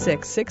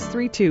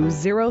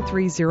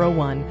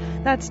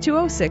 206-632-0301. That's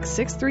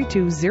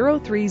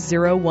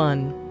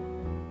 206-632-0301.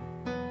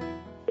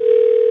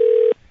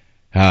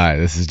 Hi,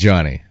 this is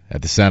Johnny.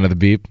 At the sound of the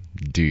beep,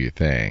 do your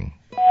thing.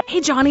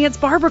 Hey, Johnny, it's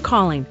Barbara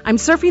calling. I'm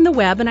surfing the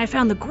web, and I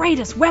found the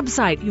greatest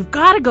website. You've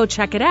got to go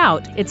check it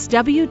out. It's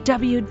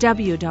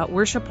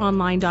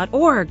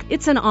www.worshiponline.org.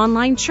 It's an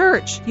online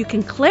church. You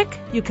can click,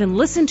 you can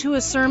listen to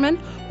a sermon,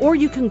 or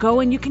you can go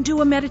and you can do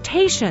a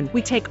meditation.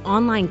 We take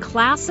online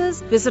classes,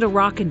 visit a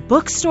rockin'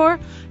 bookstore.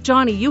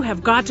 Johnny, you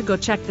have got to go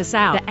check this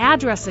out. The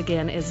address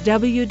again is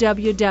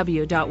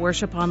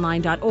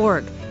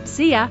www.worshiponline.org.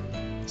 See ya.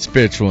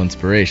 Spiritual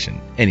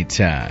inspiration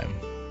anytime.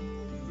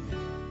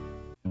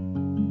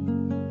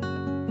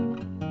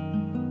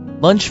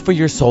 Lunch for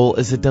Your Soul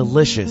is a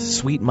delicious,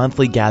 sweet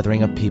monthly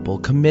gathering of people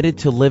committed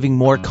to living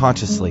more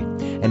consciously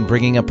and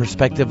bringing a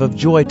perspective of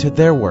joy to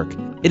their work.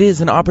 It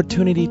is an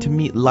opportunity to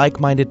meet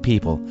like-minded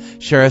people,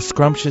 share a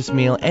scrumptious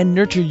meal, and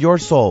nurture your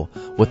soul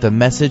with the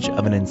message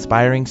of an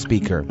inspiring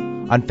speaker.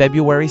 On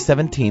February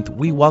 17th,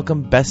 we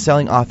welcome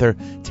best-selling author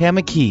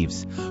Tama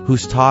Keeves,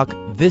 whose talk,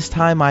 This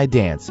Time I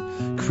Dance,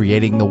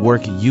 Creating the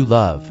Work You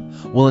Love,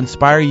 will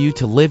inspire you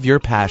to live your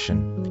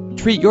passion.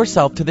 Treat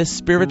yourself to this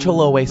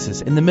spiritual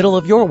oasis in the middle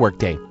of your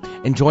workday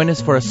and join us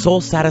for a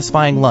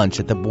soul-satisfying lunch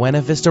at the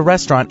Buena Vista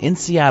Restaurant in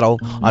Seattle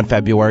on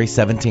February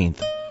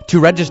 17th. To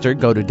register,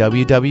 go to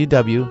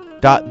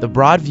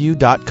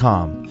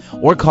www.thebroadview.com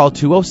or call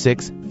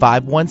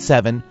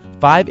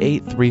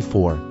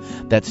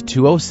 206-517-5834. That's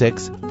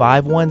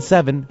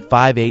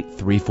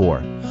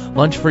 206-517-5834.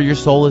 Lunch for Your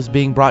Soul is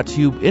being brought to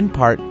you in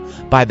part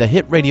by the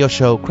hit radio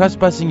show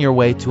Crust-Busting Your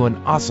Way to an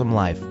Awesome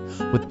Life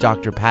with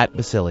Dr. Pat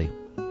Basili.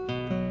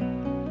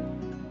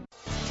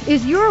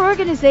 Is your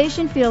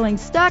organization feeling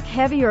stuck,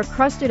 heavy, or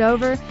crusted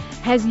over?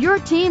 Has your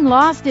team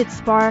lost its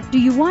spark? Do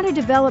you want to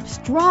develop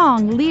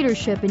strong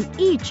leadership in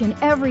each and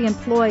every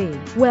employee?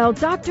 Well,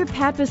 Dr.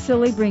 Pat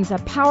Basili brings a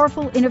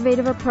powerful,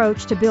 innovative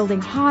approach to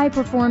building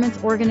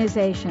high-performance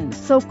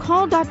organizations. So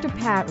call Dr.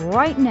 Pat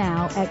right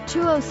now at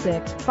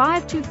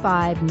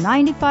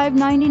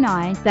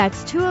 206-525-9599.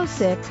 That's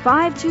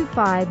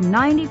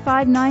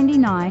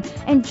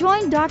 206-525-9599. And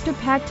join Dr.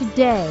 Pat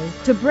today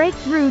to break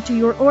through to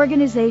your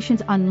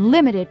organization's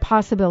unlimited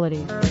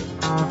possibilities.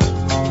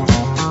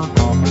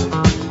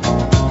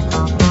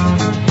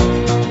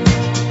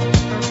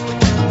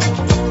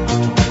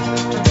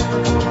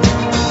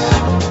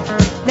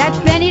 That's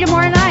Benny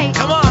tomorrow night.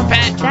 Come on,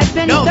 Pat. That's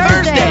Benny No,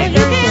 Thursday. You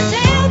can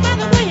tell by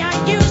the way I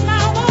use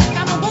my walk.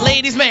 I'm a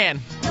ladies'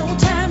 man.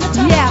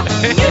 Yeah.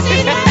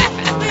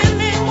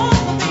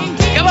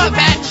 Come on,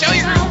 Pat. Show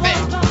your group fit.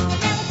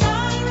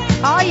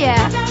 Oh,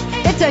 yeah.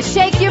 It's a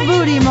shake your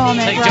booty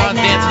moment I think right John's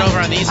now. dancing over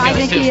on the East I Coast,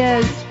 think too. he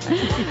is.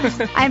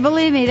 And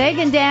believe me, they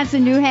can dance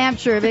in New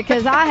Hampshire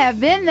because I have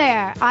been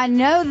there. I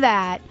know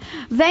that.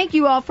 Thank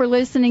you all for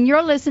listening.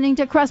 You're listening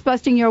to Crust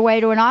Busting Your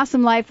Way to an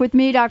Awesome Life with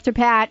me, Dr.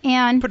 Pat,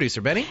 and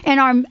Producer Benny. And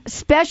our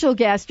special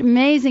guest,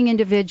 amazing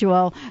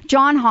individual,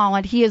 John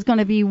Holland. He is going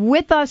to be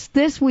with us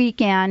this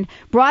weekend,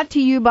 brought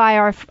to you by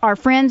our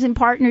friends and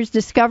partners,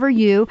 Discover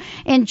You.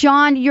 And,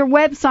 John, your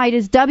website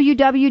is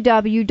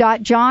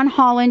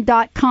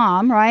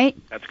www.johnholland.com, right?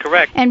 That's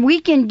correct. And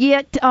we can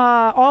get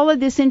all of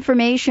this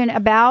information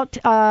about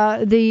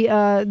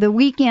the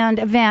weekend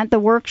event, the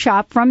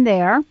workshop, from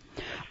there.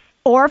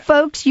 Or,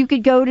 folks, you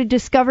could go to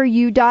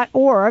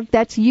discoveryou.org,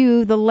 that's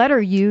you, the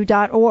letter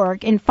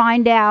U.org, and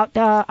find out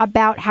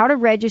about how to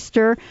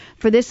register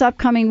for this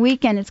upcoming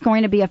weekend. It's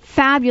going to be a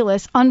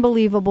fabulous,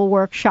 unbelievable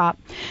workshop.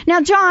 Now,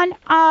 John,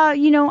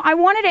 I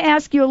wanted to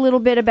ask you a little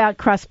bit about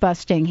crust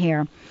busting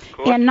here.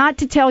 And not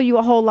to tell you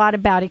a whole lot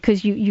about it,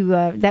 because you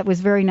that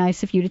was very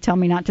nice of you to tell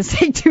me not to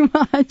say too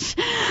much.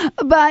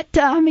 But,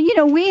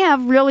 we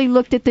have really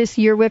looked at this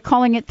year. We're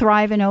calling it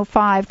Thrive in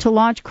 05 to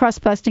launch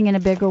crust busting in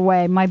a bigger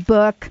way. My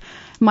book,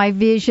 my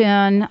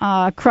vision,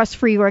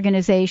 crust-free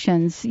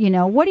organizations.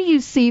 What do you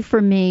see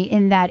for me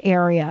in that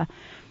area?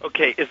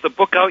 Okay, is the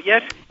book out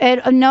yet?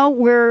 No,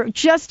 we're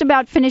just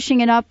about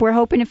finishing it up. We're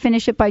hoping to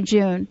finish it by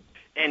June.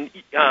 And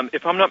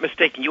if I'm not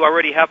mistaken, you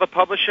already have a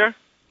publisher?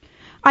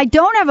 I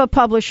don't have a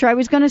publisher. I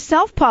was going to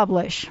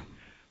self-publish.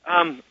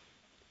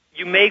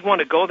 You may want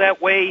to go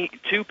that way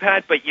too,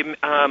 Pat, but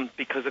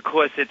because of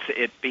course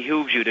it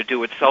behooves you to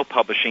do it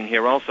self-publishing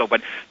here also.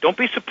 But don't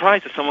be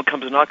surprised if someone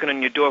comes knocking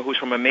on your door who's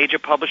from a major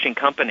publishing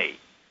company.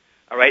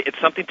 All right, it's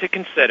something to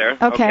consider.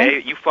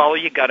 Okay. You follow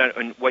your gut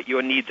on what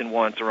your needs and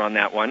wants are on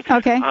that one.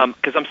 Okay.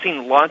 Because I'm seeing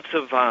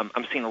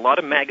a lot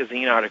of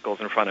magazine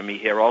articles in front of me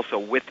here also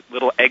with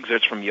little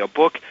excerpts from your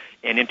book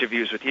and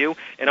interviews with you,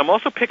 and I'm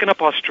also picking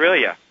up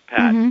Australia,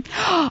 Pat.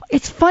 Mm-hmm.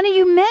 It's funny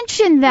you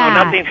mentioned that.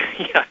 No, nothing.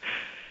 Yeah.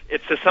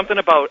 It's something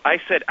about. You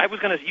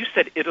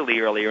said Italy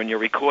earlier in your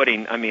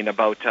recording.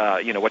 About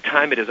what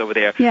time it is over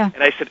there. Yeah.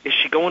 And I said, is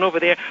she going over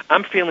there?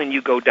 I'm feeling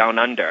you go down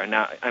under.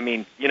 Now,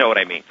 you know what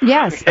I mean.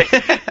 Yes.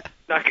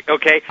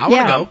 Okay. I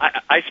want to go.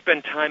 I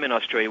spend time in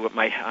Australia with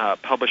my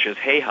publishers,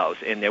 Hay House,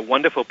 and they're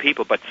wonderful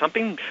people. But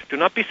do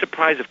not be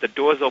surprised if the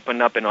doors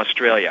open up in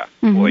Australia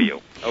for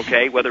you.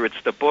 Okay, whether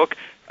it's the book.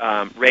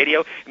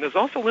 Radio, and there's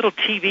also little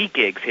TV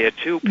gigs here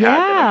too, Pat,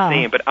 that I'm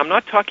seeing. But I'm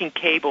not talking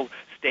cable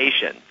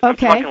stations. Okay. I'm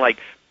talking like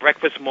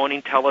breakfast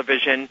morning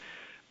television,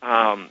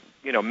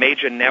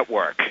 major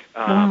network.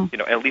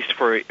 At least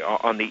for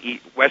on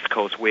the West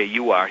Coast where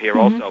you are here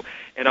also.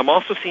 And I'm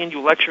also seeing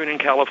you lecturing in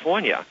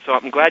California. So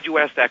I'm glad you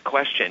asked that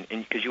question,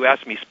 and because you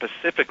asked me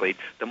specifically.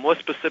 The more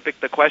specific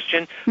the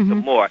question, the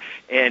more.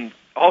 And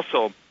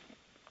also,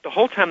 the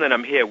whole time that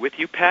I'm here with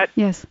you, Pat.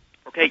 Yes.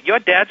 Okay, your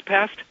dad's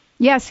passed.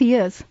 Yes, he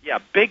is. Yeah,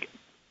 big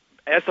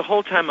as the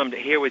whole time I'm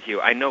here with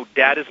you, I know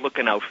Dad is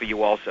looking out for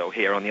you also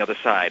here on the other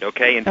side,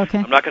 okay? And Okay.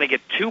 I'm not going to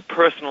get too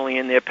personally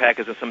in there, Pat,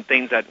 because there's some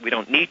things that we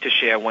don't need to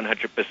share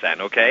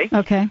 100%, okay?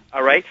 Okay.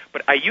 All right?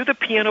 But are you the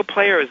piano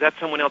player, or is that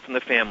someone else in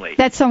the family?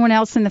 That's someone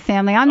else in the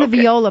family. I'm the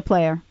viola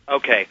player.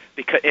 Okay.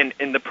 Because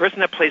and the person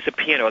that plays the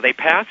piano, are they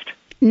passed?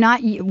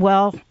 Not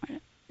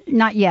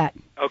yet.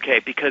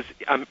 Okay, because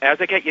as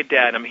I get your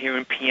dad, I'm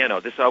hearing piano.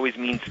 This always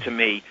means to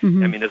me,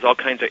 Mhm. I mean, there's all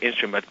kinds of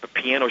instruments, but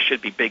piano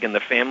should be big in the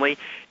family.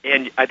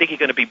 And I think you're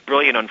going to be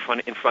brilliant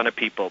in front of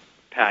people,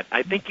 Pat.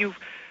 I think you've,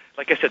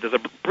 like I said, there's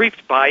a brief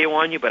bio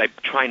on you, but I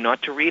try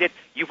not to read it.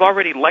 You've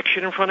already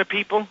lectured in front of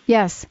people?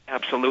 Yes.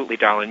 Absolutely,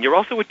 darling. You're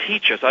also a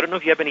teacher, so I don't know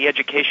if you have any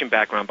education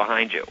background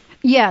behind you.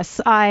 Yes,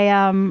 I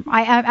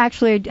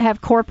actually have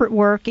corporate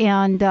work,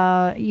 and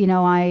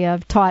I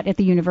have taught at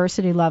the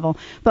university level.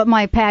 But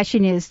my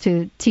passion is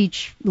to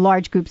teach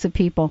large groups of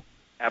people.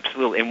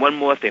 Absolutely. And one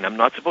more thing. I'm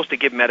not supposed to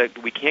give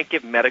we can't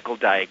give medical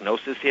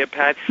diagnosis here,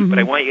 Pat, Mhm. but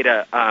I want you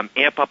to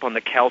amp up on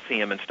the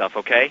calcium and stuff,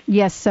 okay?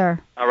 Yes, sir.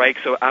 All right,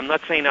 so I'm not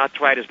saying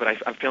arthritis, but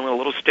I'm feeling a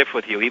little stiff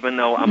with you, even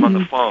though I'm on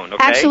the phone,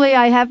 okay? Actually,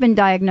 I have been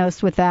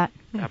diagnosed with that.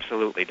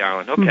 Absolutely,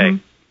 darling. Okay. Mhm.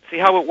 See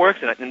how it works,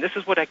 and this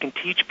is what I can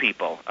teach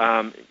people.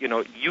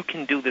 You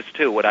can do this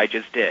too, what I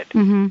just did.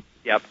 Mm-hmm.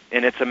 Yep,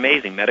 and it's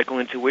amazing. Medical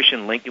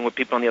intuition, linking with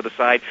people on the other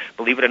side.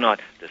 Believe it or not,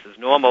 this is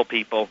normal,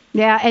 people.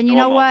 Yeah, and you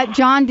know Normal. what?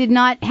 John did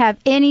not have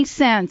any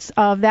sense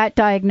of that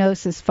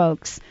diagnosis,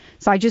 folks.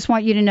 So I just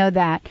want you to know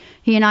that.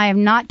 He and I have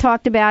not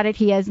talked about it.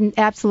 He has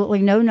absolutely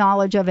no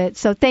knowledge of it.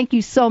 So thank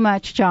you so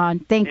much, John.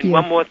 Thank And you.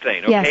 one more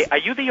thing, okay? Yes. Are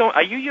you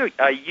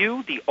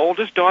the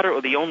oldest daughter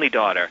or the only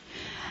daughter?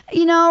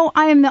 You know,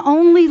 I am the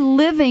only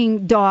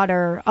living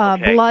daughter,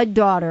 Okay. blood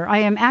daughter. I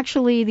am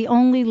actually the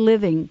only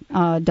living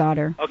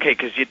daughter. Okay,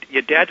 because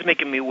your dad's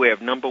making me aware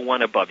of number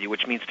one above you,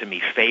 which means to me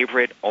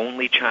favorite,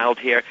 only child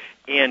here.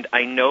 And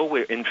I know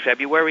we're in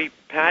February,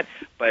 Pat,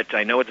 but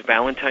I know it's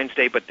Valentine's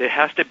Day, but there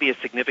has to be a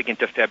significant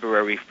to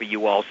February for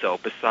you also,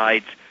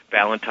 besides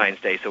Valentine's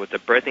Day. So it's a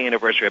birthday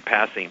anniversary of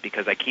passing,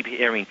 because I keep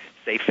hearing,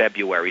 say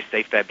February,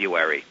 say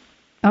February.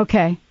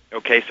 Okay.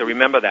 Okay, so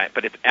remember that,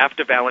 but it's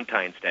after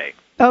Valentine's Day.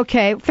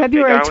 Okay.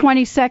 February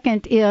darling.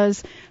 22nd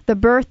is the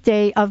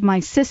birthday of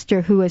my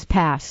sister who has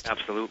passed.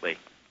 Absolutely.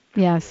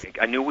 Yes.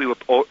 I knew we were.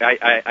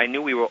 I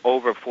knew we were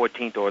over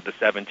 14th or the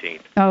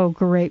 17th. Oh,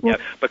 great. Well,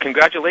 Yeah, but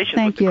congratulations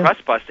thank with the you.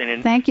 crust busting.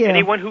 And Thank you.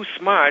 anyone who's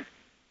smart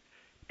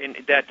and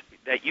that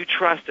you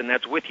trust and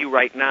that's with you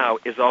right now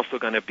is also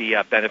going to be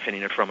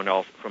benefiting from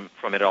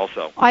it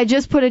also. I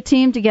just put a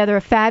team together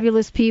of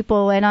fabulous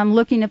people, and I'm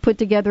looking to put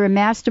together a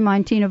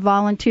mastermind team of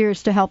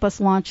volunteers to help us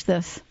launch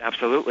this.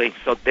 Absolutely.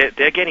 So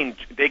they're getting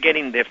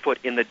their foot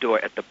in the door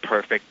at the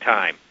perfect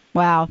time.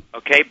 Wow.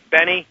 Okay,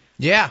 Benny.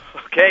 Yeah.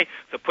 Okay,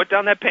 so put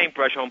down that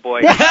paintbrush,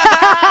 homeboy.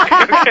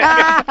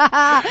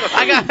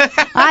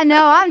 I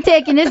know. I'm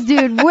taking this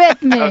dude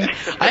with me.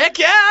 Heck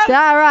yeah.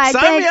 All right.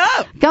 Sign me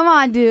up. Come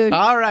on, dude.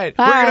 All right.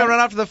 All We're right. going to run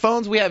off to the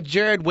phones. We have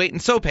Jared waiting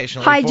so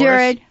patiently Hi, for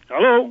Jared. us.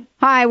 Hello.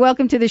 Hi.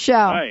 Welcome to the show.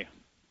 Hi.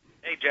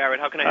 Hey, Jared,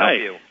 how can I Hi.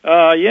 help you?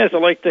 Yes,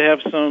 I'd like to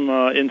have some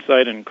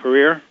insight in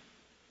career.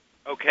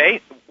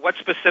 Okay, what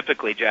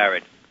specifically,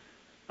 Jared?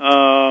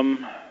 Where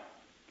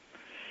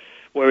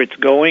it's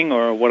going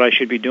or what I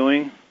should be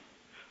doing.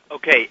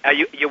 Okay,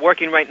 you're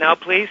working right now,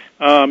 please?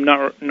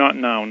 Not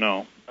now,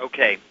 no.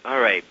 Okay, all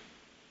right.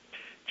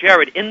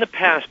 Jared, in the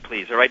past,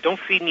 please, all right? Don't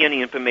feed me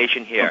any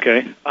information here.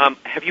 Okay.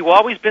 Have you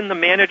always been the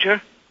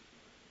manager?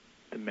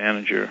 The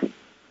manager.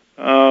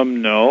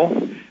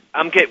 No.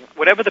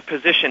 Whatever the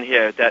position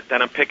here that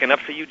I'm picking up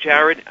for you,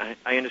 Jared,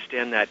 I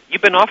understand that.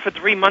 You've been off for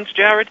 3 months,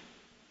 Jared?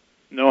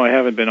 No, I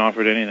haven't been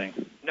offered anything.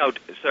 No,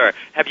 sir.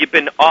 Have you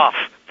been off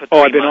for 3 months?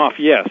 Oh, I've been off,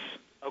 yes.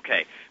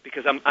 Okay,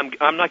 because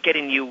I'm not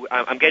getting you.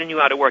 I'm getting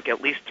you out of work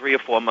at least 3 or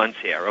 4 months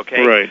here.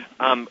 Okay. Right.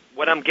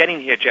 What I'm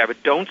getting here,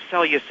 Jared, don't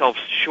sell yourself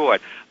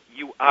short.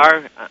 You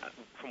are,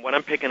 from what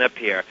I'm picking up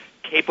here,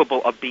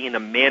 capable of being a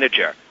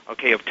manager.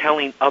 Okay, of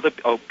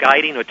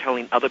guiding or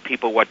telling other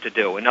people what to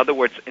do. In other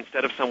words,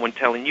 instead of someone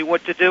telling you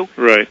what to do.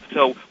 Right.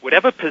 So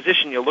whatever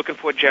position you're looking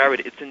for, Jared,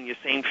 it's in your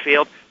same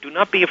field. Do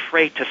not be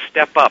afraid to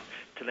step up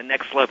to the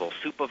next level,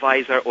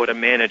 supervisor or the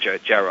manager,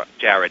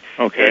 Jared.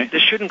 Okay. And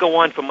this shouldn't go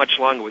on for much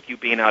longer with you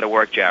being out of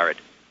work, Jared.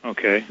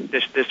 Okay.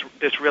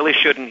 This really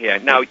shouldn't here.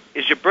 Now,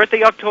 is your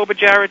birthday October,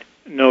 Jared?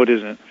 No, it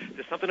isn't.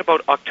 There's something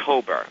about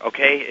October,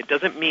 okay? It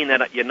doesn't mean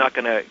that you're not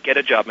going to get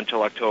a job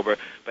until October,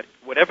 but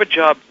whatever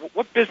job,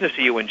 what business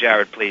are you in,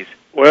 Jared, please?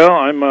 Well,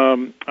 I'm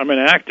an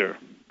actor.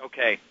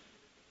 Okay.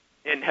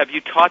 And have you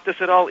taught this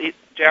at all,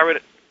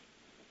 Jared?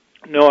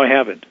 No, I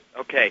haven't.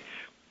 Okay.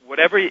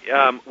 Whatever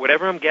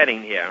I'm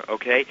getting here,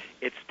 okay,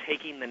 it's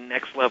taking the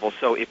next level.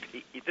 So if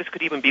this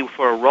could even be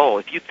for a role.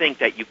 If you think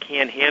that you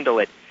can't handle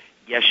it,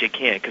 yes, you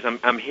can, because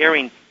I'm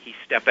hearing he's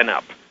stepping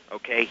up,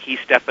 okay? He's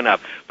stepping up.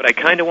 But I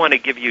kind of want to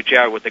give you,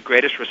 Jared, with the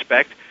greatest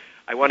respect,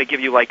 I want to give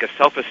you like a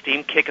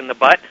self-esteem kick in the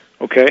butt.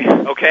 Okay.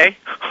 Okay?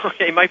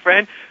 Okay, my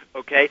friend?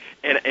 Okay?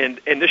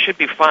 And this should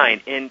be fine.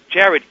 And,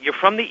 Jared, you're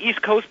from the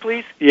East Coast,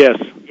 please? Yes.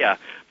 Yeah.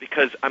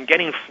 because I'm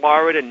getting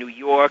Florida, New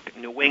York,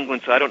 New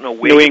England, so I don't know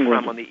where New you're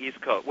England. from on the East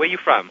Coast. Where are you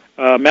from?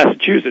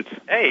 Massachusetts.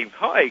 Hey,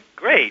 hi,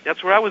 great.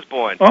 That's where I was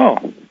born.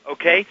 Oh.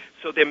 Okay,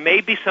 so there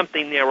may be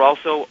something there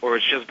also, or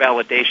it's just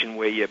validation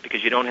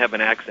because you don't have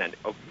an accent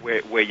of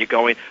where you're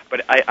going.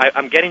 But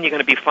I'm getting you're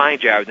going to be fine,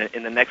 Jared,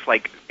 in the next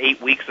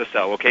 8 weeks or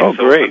so. Okay, Oh,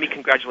 so great. let me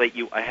congratulate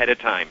you ahead of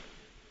time.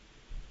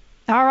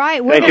 All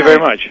right. Thank you very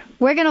much.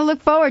 We're going to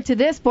look forward to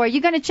this, boy.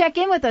 You're going to check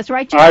in with us,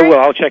 right, Jerry? I will.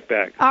 I'll check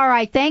back. All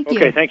right. Thank you.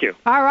 Okay, thank you.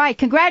 All right.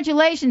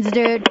 Congratulations,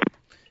 dude. And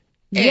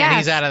Yes.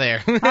 he's out of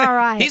there. All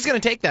right. He's going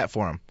to take that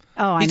for him.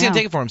 Oh, I He's know. going to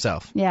take it for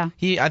himself. Yeah.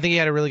 I think he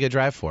had a really good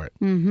drive for it.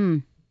 Mm-hmm.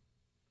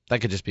 That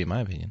could just be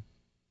my opinion.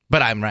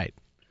 But I'm right.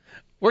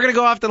 We're going to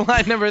go off to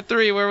line number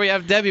 3 where we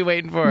have Debbie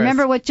waiting for us.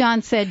 Remember what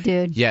John said,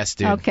 dude. Yes,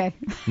 dude. Okay.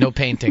 No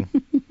painting.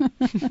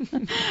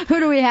 Who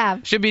do we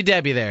have? Should be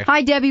Debbie there.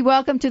 Hi, Debbie.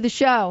 Welcome to the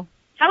show.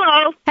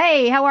 Hello.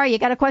 Hey, how are you?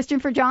 Got a question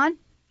for John?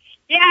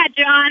 Yeah,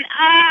 John.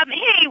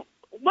 Hey,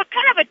 what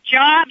kind of a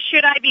job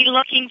should I be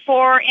looking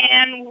for,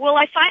 and will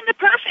I find the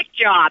perfect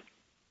job?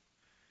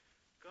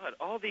 God,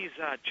 all these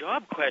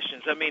job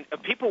questions. I mean, are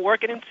people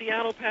working in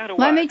Seattle, Pat, or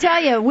Let what? me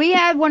tell you, we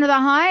had one of the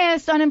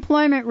highest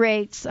unemployment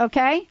rates,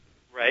 okay,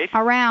 Right.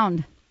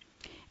 around.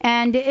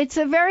 And it's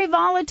a very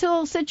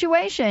volatile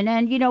situation.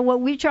 And,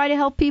 what we try to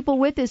help people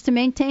with is to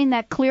maintain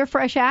that clear,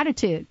 fresh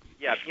attitude.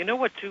 Yeah, you know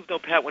what, too, though,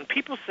 Pat? When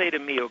people say to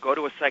me or go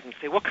to a site and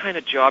say, what kind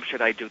of job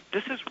should I do?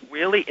 This is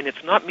really, and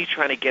it's not me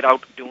trying to get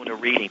out doing a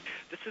reading.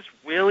 This is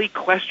really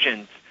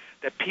questions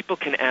that people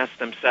can ask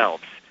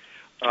themselves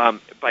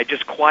by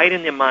just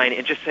quieting their mind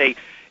and just say,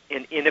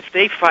 and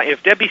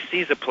if Debbie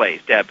sees a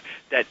place, Deb,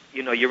 that,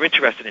 you're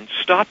interested in,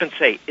 stop and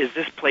say, is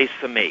this place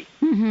for me?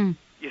 Mm-hmm.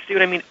 You see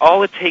what I mean?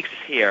 All it takes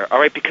is here, all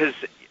right? Because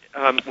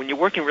when you're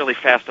working really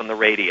fast on the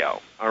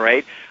radio, all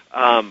right,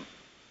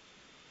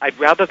 I'd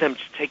rather them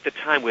take the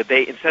time where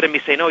they, instead of me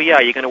saying, oh,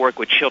 yeah, you're going to work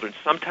with children,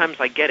 sometimes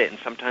I get it and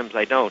sometimes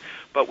I don't.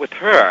 But with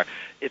her,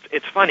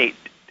 it's funny.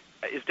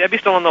 Is Debbie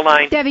still on the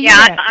line? Debbie,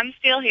 Yeah, I'm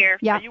still here.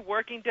 Yeah. Are you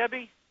working,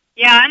 Debbie?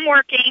 Yeah, I'm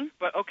working.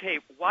 But, okay,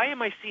 why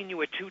am I seeing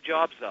you at 2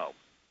 jobs, though?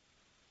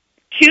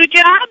 2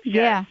 jobs?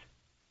 Yeah.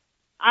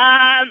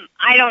 I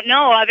don't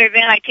know, other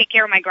than I take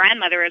care of my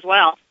grandmother as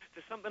well.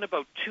 There's something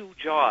about 2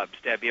 jobs,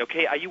 Debbie,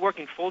 okay? Are you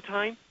working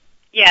full-time?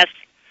 Yes.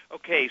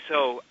 Okay,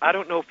 so I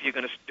don't know if you're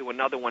going to do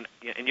another one,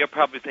 and you're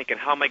probably thinking,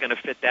 how am I going to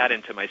fit that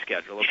into my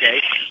schedule,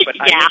 okay? But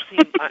Yeah.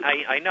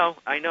 I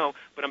know,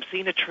 but I'm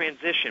seeing a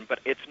transition, but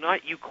it's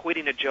not you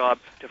quitting a job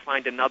to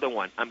find another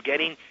one. I'm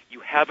getting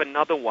you have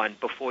another one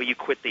before you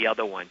quit the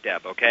other one,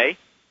 Deb, okay?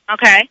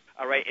 Okay.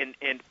 All right,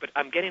 but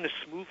I'm getting a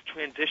smooth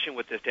transition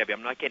with this, Debbie.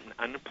 I'm not getting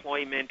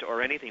unemployment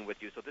or anything with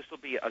you, so this will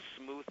be a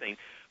smooth thing.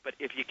 But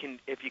if you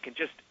can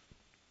just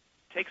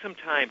take some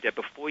time, Deb,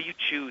 before you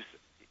choose,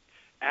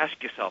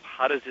 ask yourself,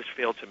 how does this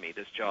feel to me,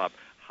 this job?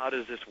 How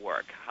does this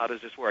work? How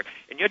does this work?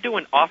 And you're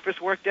doing office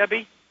work,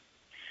 Debbie?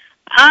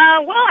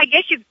 Well, I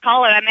guess you could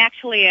call it. I'm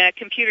actually a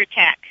computer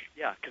tech.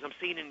 Yeah, because I'm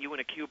seeing you in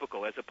a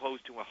cubicle as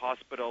opposed to a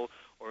hospital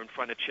or in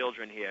front of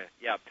children here.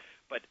 Yeah,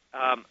 but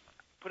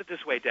put it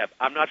this way, Deb,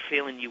 I'm not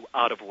feeling you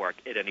out of work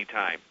at any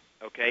time,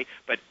 okay?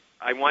 But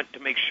I want to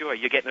make sure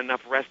you're getting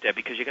enough rest, Deb,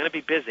 because you're going to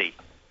be busy.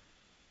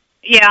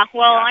 Yeah,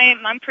 well,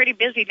 I'm pretty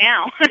busy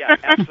now. Yeah,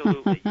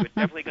 absolutely. You're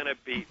definitely going to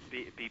be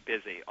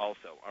busy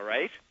also, all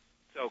right?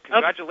 So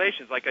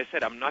congratulations. Like I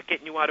said, I'm not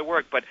getting you out of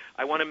work, but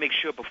I want to make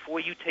sure before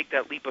you take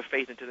that leap of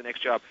faith into the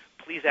next job,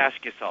 please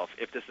ask yourself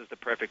if this is the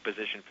perfect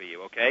position for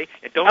you, okay?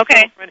 And don't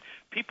settle for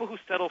people who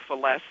settle for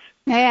less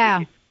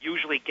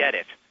usually get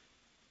it.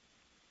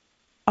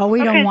 Oh,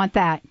 we don't want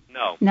that.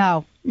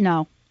 No.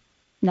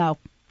 No.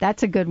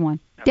 That's a good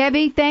one.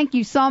 Debbie, thank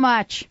you so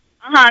much.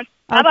 Uh-huh.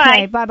 Bye-bye.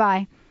 Okay,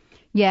 bye-bye.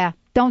 Yeah,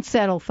 don't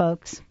settle,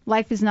 folks.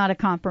 Life is not a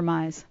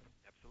compromise.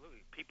 Absolutely.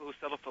 People who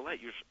settle for less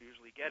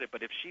usually get it,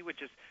 but if she would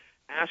just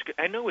ask,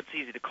 I know it's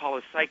easy to call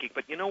a psychic,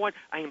 but you know what?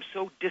 I am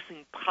so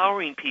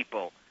disempowering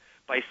people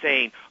by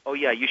saying, oh,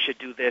 yeah, you should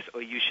do this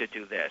or you should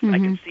do this. I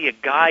can see a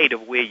guide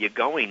of where you're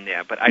going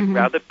there, but I'd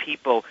rather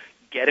people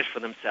get it for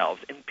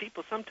themselves. And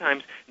people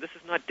sometimes, and this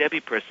is not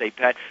Debbie per se,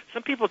 Pat,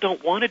 some people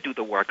don't want to do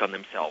the work on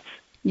themselves.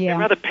 Yeah. They'd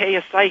rather pay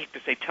a psychic to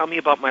say, tell me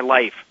about my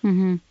life.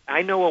 Mm-hmm.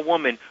 I know a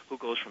woman who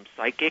goes from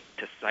psychic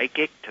to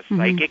psychic to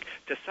psychic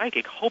to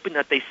psychic, hoping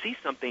that they see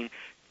something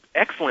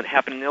excellent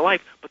happen in their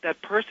life, but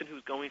that person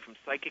who's going from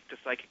psychic to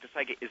psychic to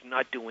psychic is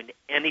not doing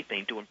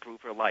anything to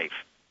improve her life.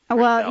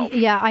 Well,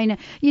 yeah, I know.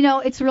 You know,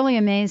 it's really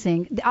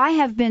amazing. I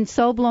have been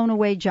so blown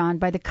away, John,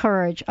 by the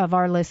courage of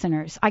our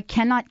listeners. I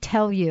cannot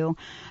tell you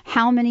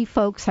how many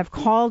folks have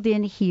called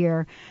in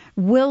here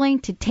willing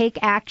to take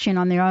action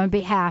on their own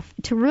behalf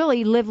to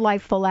really live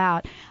life full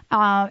out.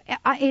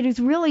 It has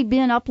really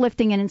been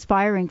uplifting and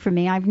inspiring for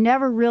me. I've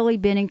never really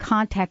been in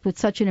contact with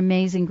such an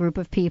amazing group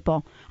of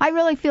people. I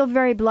really feel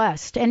very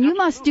blessed. And you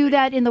must do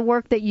that in the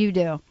work that you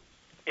do.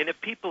 And if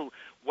people,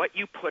 what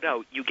you put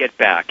out, you get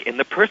back. And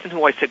the person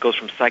who I said goes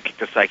from psychic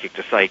to psychic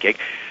to psychic,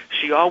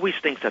 she always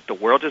thinks that the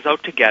world is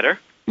out to get her.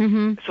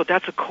 Mm-hmm. So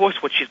that's, of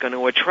course, what she's going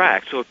to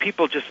attract. So if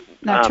people just...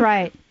 That's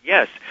right.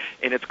 Yes,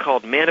 and it's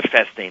called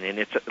manifesting, and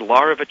it's a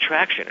law of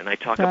attraction, and I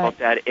talk about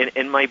that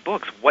in my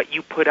books. What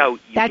you put out,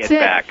 you That's get it.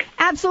 back.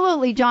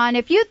 Absolutely, John.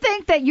 If you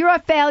think that you're a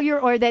failure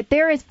or that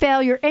there is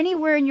failure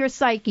anywhere in your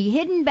psyche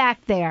hidden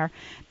back there,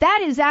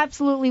 that is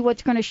absolutely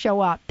what's going to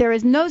show up. There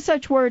is no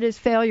such word as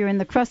failure in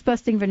the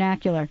crust-busting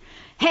vernacular.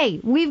 Hey,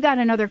 we've got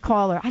another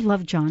caller. I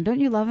love John. Don't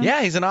you love him?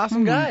 Yeah, he's an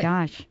awesome guy. Oh, my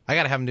gosh. I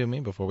got to have him do me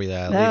before we leave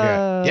here.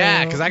 Oh.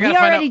 Yeah, because I got to We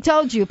find already out.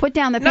 told you. Put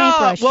down the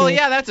paintbrush. Well, dude.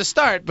 yeah, that's a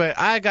start, but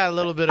I got a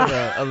little bit of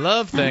a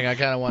love thing I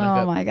kind of want to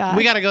go. Oh, my God.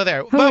 We got to go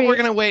there. But we're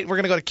going to wait. We're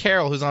going to go to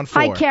Carol, who's on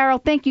 4. Hi, Carol.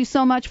 Thank you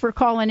so much for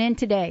calling in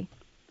today.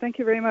 Thank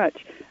you very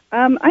much.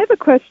 I have a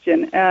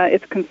question.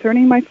 It's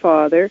concerning my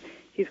father.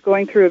 He's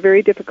going through a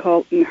very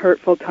difficult and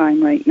hurtful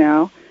time right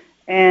now.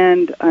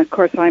 And, of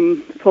course,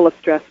 I'm full of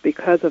stress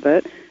because of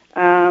it.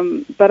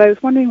 But I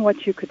was wondering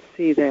what you could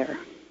see there.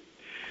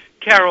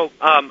 Carol,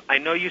 I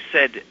know you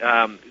said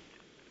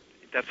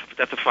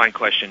that's a fine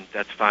question.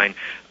 That's fine.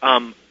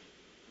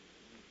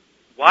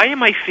 Why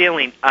am I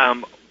feeling?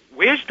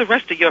 Where's the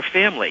rest of your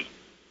family?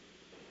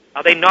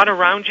 Are they not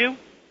around you?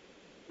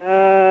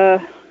 I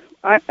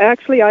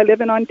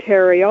live in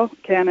Ontario,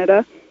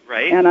 Canada.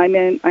 Right. And I'm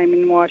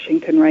in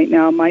Washington right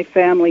now. My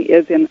family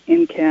is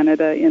in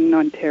Canada, in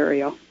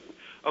Ontario.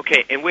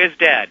 Okay, and where's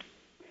Dad?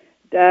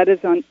 Dad is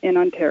in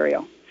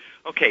Ontario.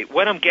 Okay,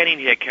 what I'm getting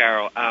here,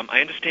 Carol,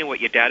 I understand what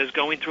your dad is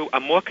going through.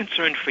 I'm more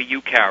concerned for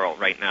you, Carol,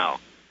 right now.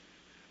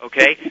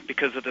 Okay?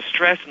 Because of the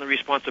stress and the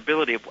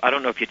responsibility. I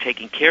don't know if you're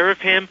taking care of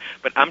him,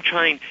 but I'm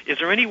trying. Is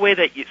there any way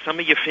that some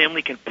of your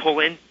family can pull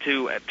in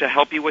to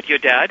help you with your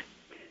dad?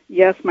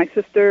 Yes, my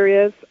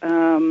sister is.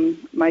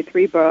 My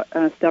 3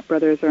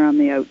 stepbrothers are on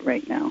the out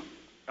right now.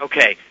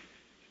 Okay.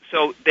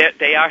 So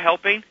they are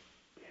helping?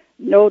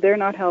 No, they're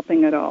not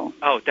helping at all.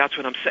 Oh, that's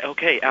what I'm saying.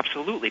 Okay,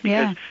 absolutely.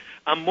 Because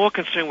I'm more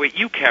concerned with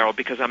you, Carol,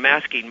 because I'm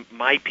asking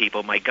my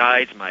people, my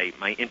guides,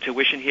 my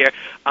intuition here.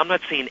 I'm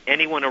not seeing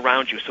anyone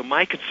around you. So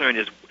my concern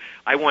is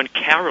I want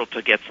Carol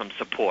to get some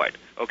support,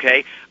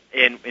 okay?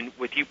 And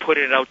with you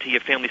putting it out to your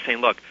family saying,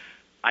 look,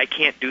 I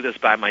can't do this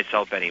by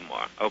myself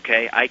anymore,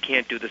 okay? I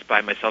can't do this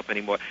by myself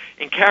anymore.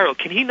 And Carol,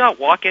 can he not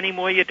walk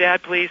anymore, your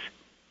dad, please?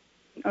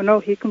 Oh,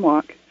 no, he can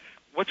walk.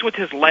 What's with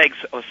his legs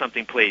or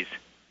something, please?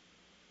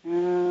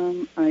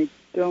 I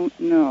don't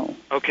know.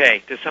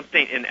 Okay, there's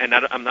something, and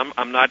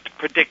I'm not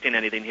predicting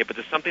anything here, but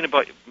there's something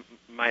about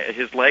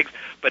his legs.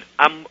 But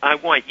I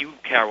want you,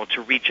 Carol,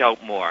 to reach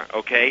out more,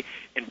 okay,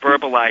 and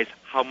verbalize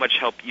how much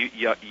help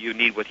you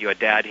need with your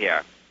dad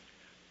here.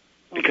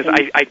 Because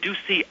I do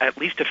see at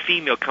least a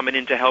female coming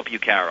in to help you,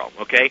 Carol,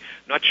 okay?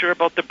 Not sure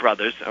about the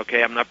brothers,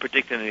 okay? I'm not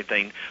predicting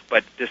anything,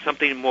 but there's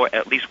something more,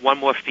 at least one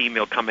more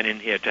female coming in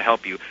here to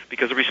help you,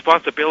 because the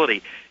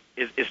responsibility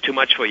is too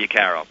much for you,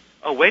 Carol.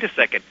 Oh, wait a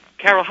second.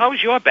 Carol,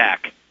 how's your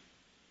back?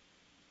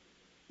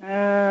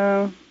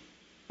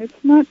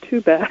 It's not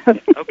too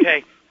bad.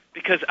 Okay,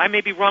 because I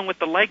may be wrong with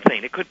the leg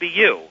thing. It could be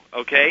you,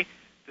 okay?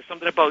 There's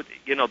something about,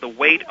 the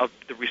weight of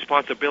the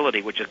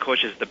responsibility, which, of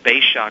course, is the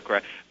base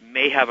chakra,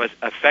 may have an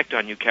effect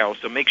on you, Carol.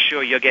 So make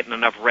sure you're getting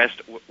enough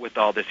rest with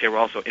all this here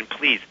also. And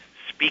please,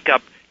 speak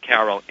up,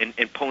 Carol, and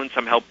pull in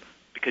some help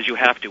because you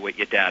have to with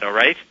your dad, all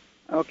right?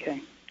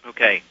 Okay.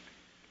 Okay.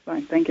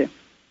 Fine, thank you.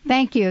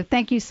 Thank you.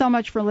 Thank you so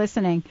much for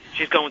listening.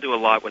 She's going through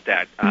a lot with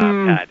that,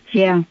 Pat.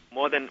 Yeah.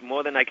 More than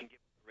I can give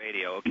the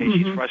radio, okay?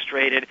 Mm-hmm. She's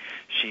frustrated.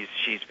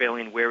 She's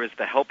feeling, where is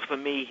the help for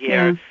me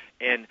here?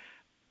 Yeah. And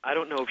I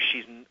don't know if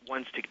she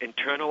wants to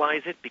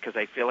internalize it, because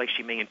I feel like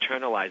she may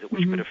internalize it,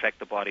 which could affect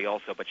the body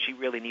also. But she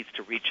really needs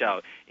to reach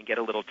out and get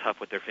a little tough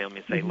with her family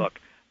and say, look,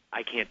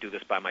 I can't do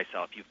this by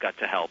myself. You've got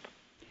to help.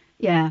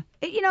 Yeah.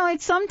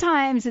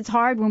 Sometimes it's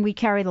hard when we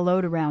carry the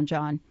load around,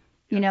 John.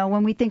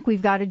 When we think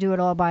we've got to do it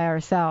all by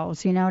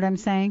ourselves. You know what I'm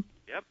saying?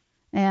 Yep.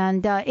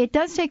 And it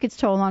does take its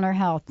toll on our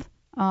health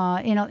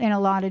in a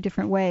lot of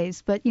different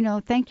ways. But,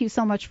 thank you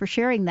so much for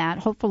sharing that.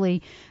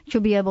 Hopefully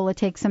she'll be able to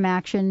take some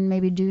action,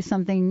 maybe do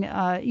something,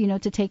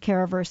 to take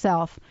care of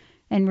herself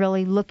and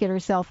really look at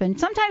herself. And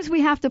sometimes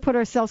we have to put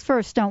ourselves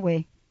first, don't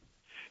we?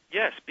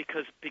 Yes,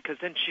 because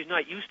then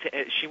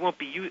she won't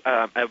be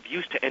of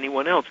use to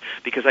anyone else.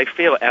 Because I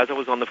feel, as I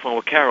was on the phone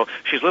with Carol,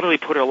 she's literally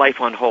put her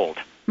life on hold.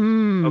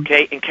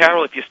 Okay, and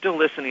Carol, if you're still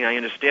listening, I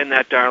understand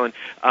that, darling.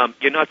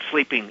 You're not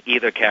sleeping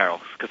either,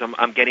 Carol, because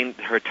I'm getting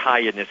her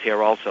tiredness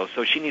here also.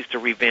 So she needs to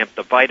revamp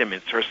the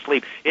vitamins, her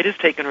sleep. It is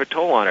taking her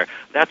toll on her.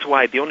 That's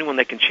why the only one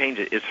that can change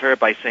it is her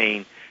by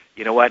saying,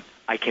 you know what,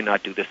 I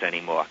cannot do this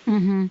anymore.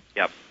 Mm-hmm.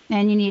 Yep.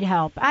 And you need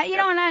help.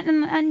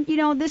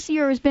 This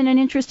year has been an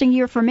interesting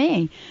year for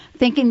me,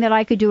 thinking that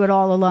I could do it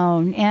all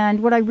alone.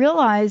 And what I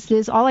realized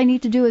is all I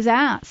need to do is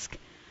ask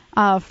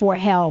for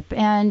help.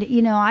 And,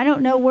 I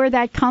don't know where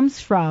that comes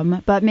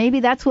from, but maybe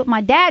that's what my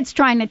dad's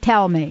trying to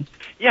tell me.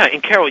 Yeah,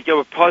 and Carol,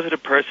 you're a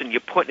positive person. You're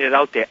putting it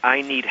out there.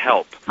 I need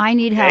help. I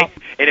need help.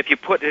 And if you're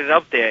putting it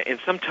out there, and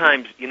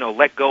sometimes,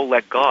 let go,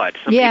 let God.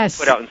 Some people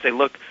put out and say,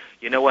 look,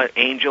 you know what,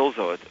 angels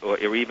or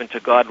even to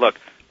God, look,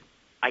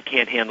 I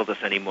can't handle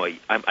this anymore.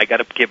 I got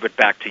to give it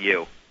back to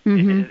you.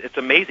 It's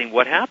amazing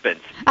what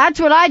happens. That's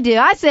what I do.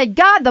 I said,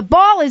 God, the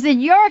ball is in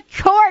your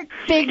court,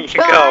 big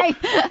guy.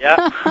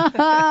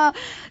 Yeah.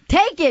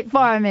 Take it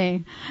for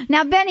me.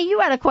 Now, Benny, you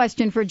had a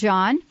question for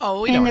John.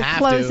 Oh, we in don't the have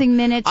closing to.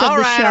 minutes of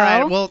the show. All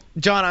right. Well,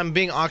 John, I'm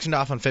being auctioned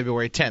off on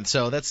February 10th,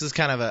 so this is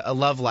kind of a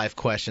love life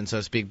question, so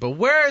to speak. But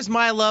where is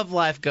my love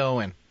life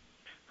going?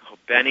 Oh,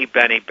 Benny.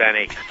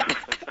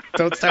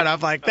 Don't start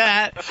off like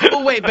that.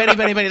 Oh, wait,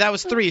 Benny. That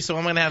was 3, so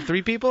I'm going to have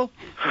 3 people?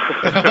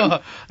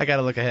 I got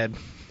to look ahead.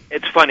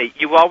 It's funny.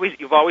 You've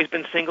always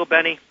been single,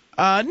 Benny?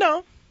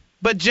 No,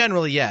 but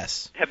generally,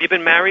 yes. Have you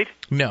been married?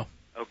 No.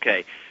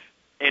 Okay.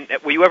 And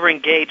were you ever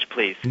engaged,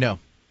 please? No.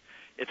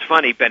 It's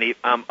funny, Benny.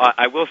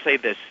 I will say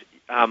this.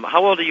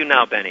 How old are you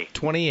now, Benny?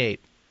 28.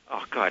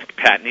 Oh, God,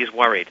 Pat, and he's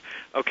worried.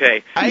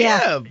 Okay. I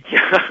am.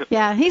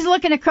 Yeah, he's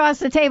looking across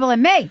the table at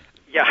me.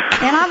 Yeah.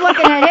 And I'm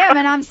looking at him,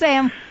 and I'm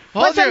saying,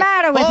 what's the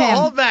matter with him?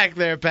 Hold back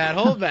there, Pat.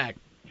 Hold back.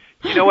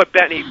 You know what,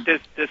 Benny?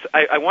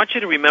 I want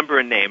you to remember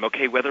a name,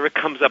 okay, whether it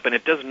comes up, and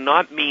it does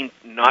not mean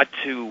not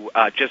to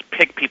just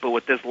pick people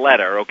with this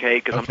letter, okay?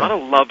 Because I'm not a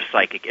love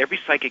psychic. Every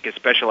psychic is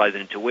specialized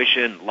in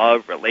intuition,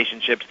 love,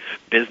 relationships,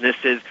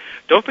 businesses.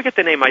 Don't forget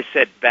the name I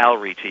said,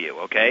 Valerie, to you,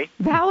 okay?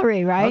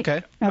 Valerie, right?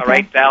 Okay. All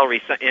right,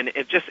 Valerie. And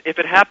if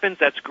it happens,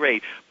 that's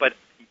great. But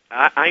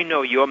I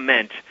know you're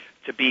meant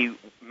to be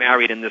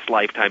married in this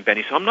lifetime,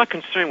 Benny, so I'm not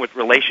concerned with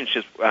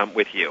relationships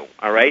with you,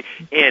 all right?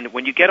 And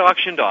when you get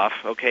auctioned off,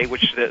 okay,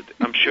 which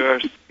I'm sure,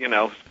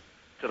 to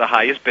the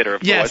highest bidder,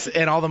 of course. Yes,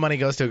 and all the money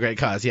goes to a great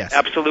cause, yes.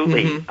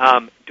 Absolutely.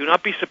 Mm-hmm. Do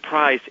not be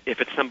surprised if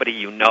it's somebody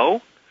you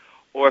know,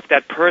 or if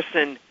that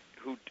person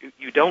who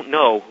you don't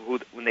know,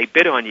 when they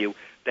bid on you,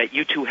 that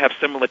you two have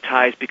similar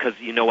ties because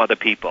you know other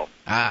people.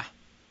 Ah,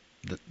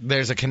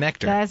 there's a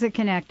connector. There's a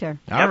connector.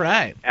 All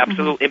right.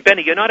 Absolutely. And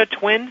Benny, you're not a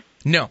twin?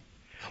 No.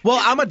 Well,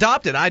 I'm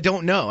adopted. I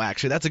don't know,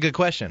 actually. That's a good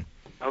question.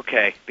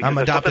 Okay. Because I'm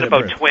there's adopted something at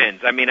about birth.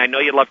 twins. I mean, I know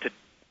you love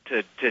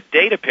to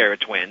date a pair of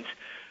twins.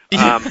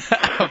 Of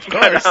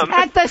course.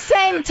 At the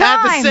same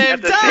time.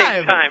 At the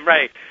same time,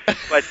 right.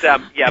 But,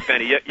 yeah,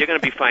 Benny, you're going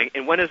to be fine.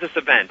 And when is this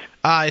event?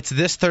 It's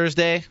this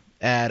Thursday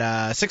at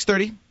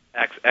 6:30.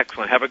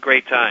 Excellent. Have a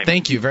great time.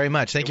 Thank you very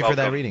much. Thank you for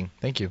that welcome. reading.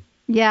 Thank you.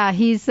 Yeah,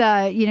 he's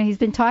he's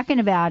been talking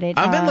about it.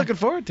 I've been looking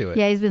forward to it.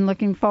 Yeah, he's been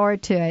looking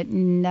forward to it,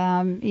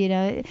 and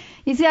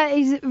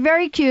he's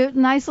very cute,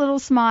 nice little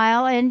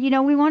smile, and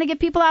we want to get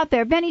people out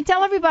there. Benny,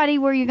 tell everybody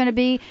where you're going to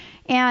be,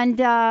 and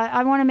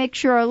I want to make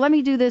sure. Let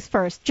me do this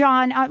first,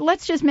 John.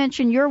 Let's just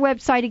mention your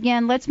website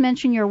again. Let's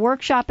mention your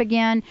workshop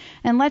again,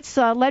 and let's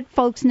let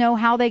folks know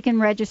how they can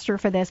register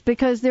for this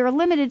because there are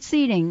limited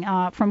seating,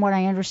 from what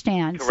I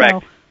understand.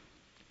 Correct. So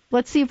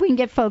let's see if we can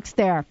get folks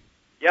there.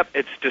 Yep,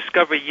 it's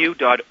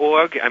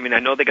discoveryou.org. I mean, I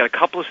know they got a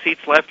couple of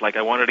seats left, like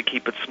I wanted to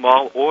keep it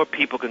small, or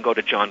people can go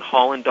to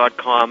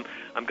johnholland.com.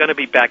 I'm going to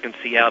be back in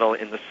Seattle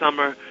in the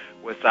summer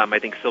with, I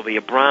think,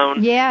 Sylvia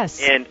Brown. Yes.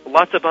 And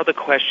lots of other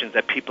questions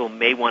that people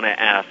may want to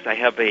ask.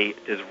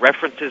 There's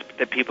references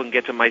that people can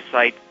get to my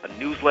site, a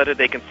newsletter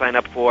they can sign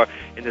up for,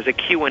 and there's a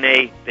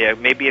Q&A there.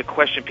 Maybe a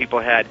question people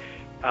had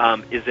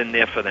is in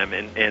there for them,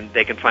 and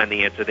they can find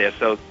the answer there.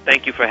 So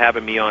thank you for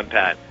having me on,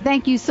 Pat.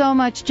 Thank you so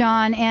much,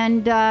 John,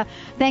 and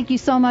thank you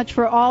so much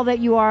for all that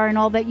you are and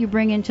all that you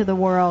bring into the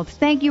world.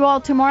 Thank you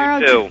all tomorrow.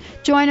 You too.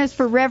 Join us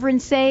for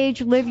Reverend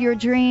Sage, Live Your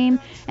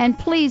Dream, and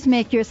please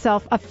make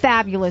yourself a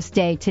fabulous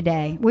day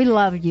today. We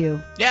love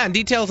you. Yeah, and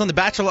details on the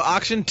Bachelor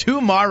auction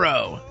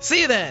tomorrow. See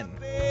you then.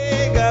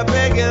 I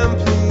beg and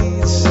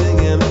plead,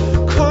 singing,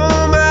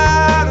 come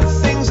out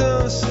of things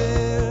unsaid.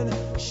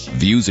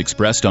 Views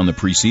expressed on the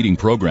preceding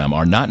program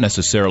are not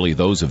necessarily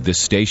those of this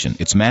station,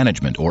 its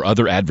management, or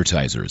other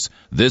advertisers.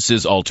 This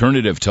is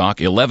Alternative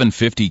Talk,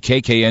 1150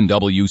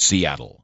 KKNW, Seattle.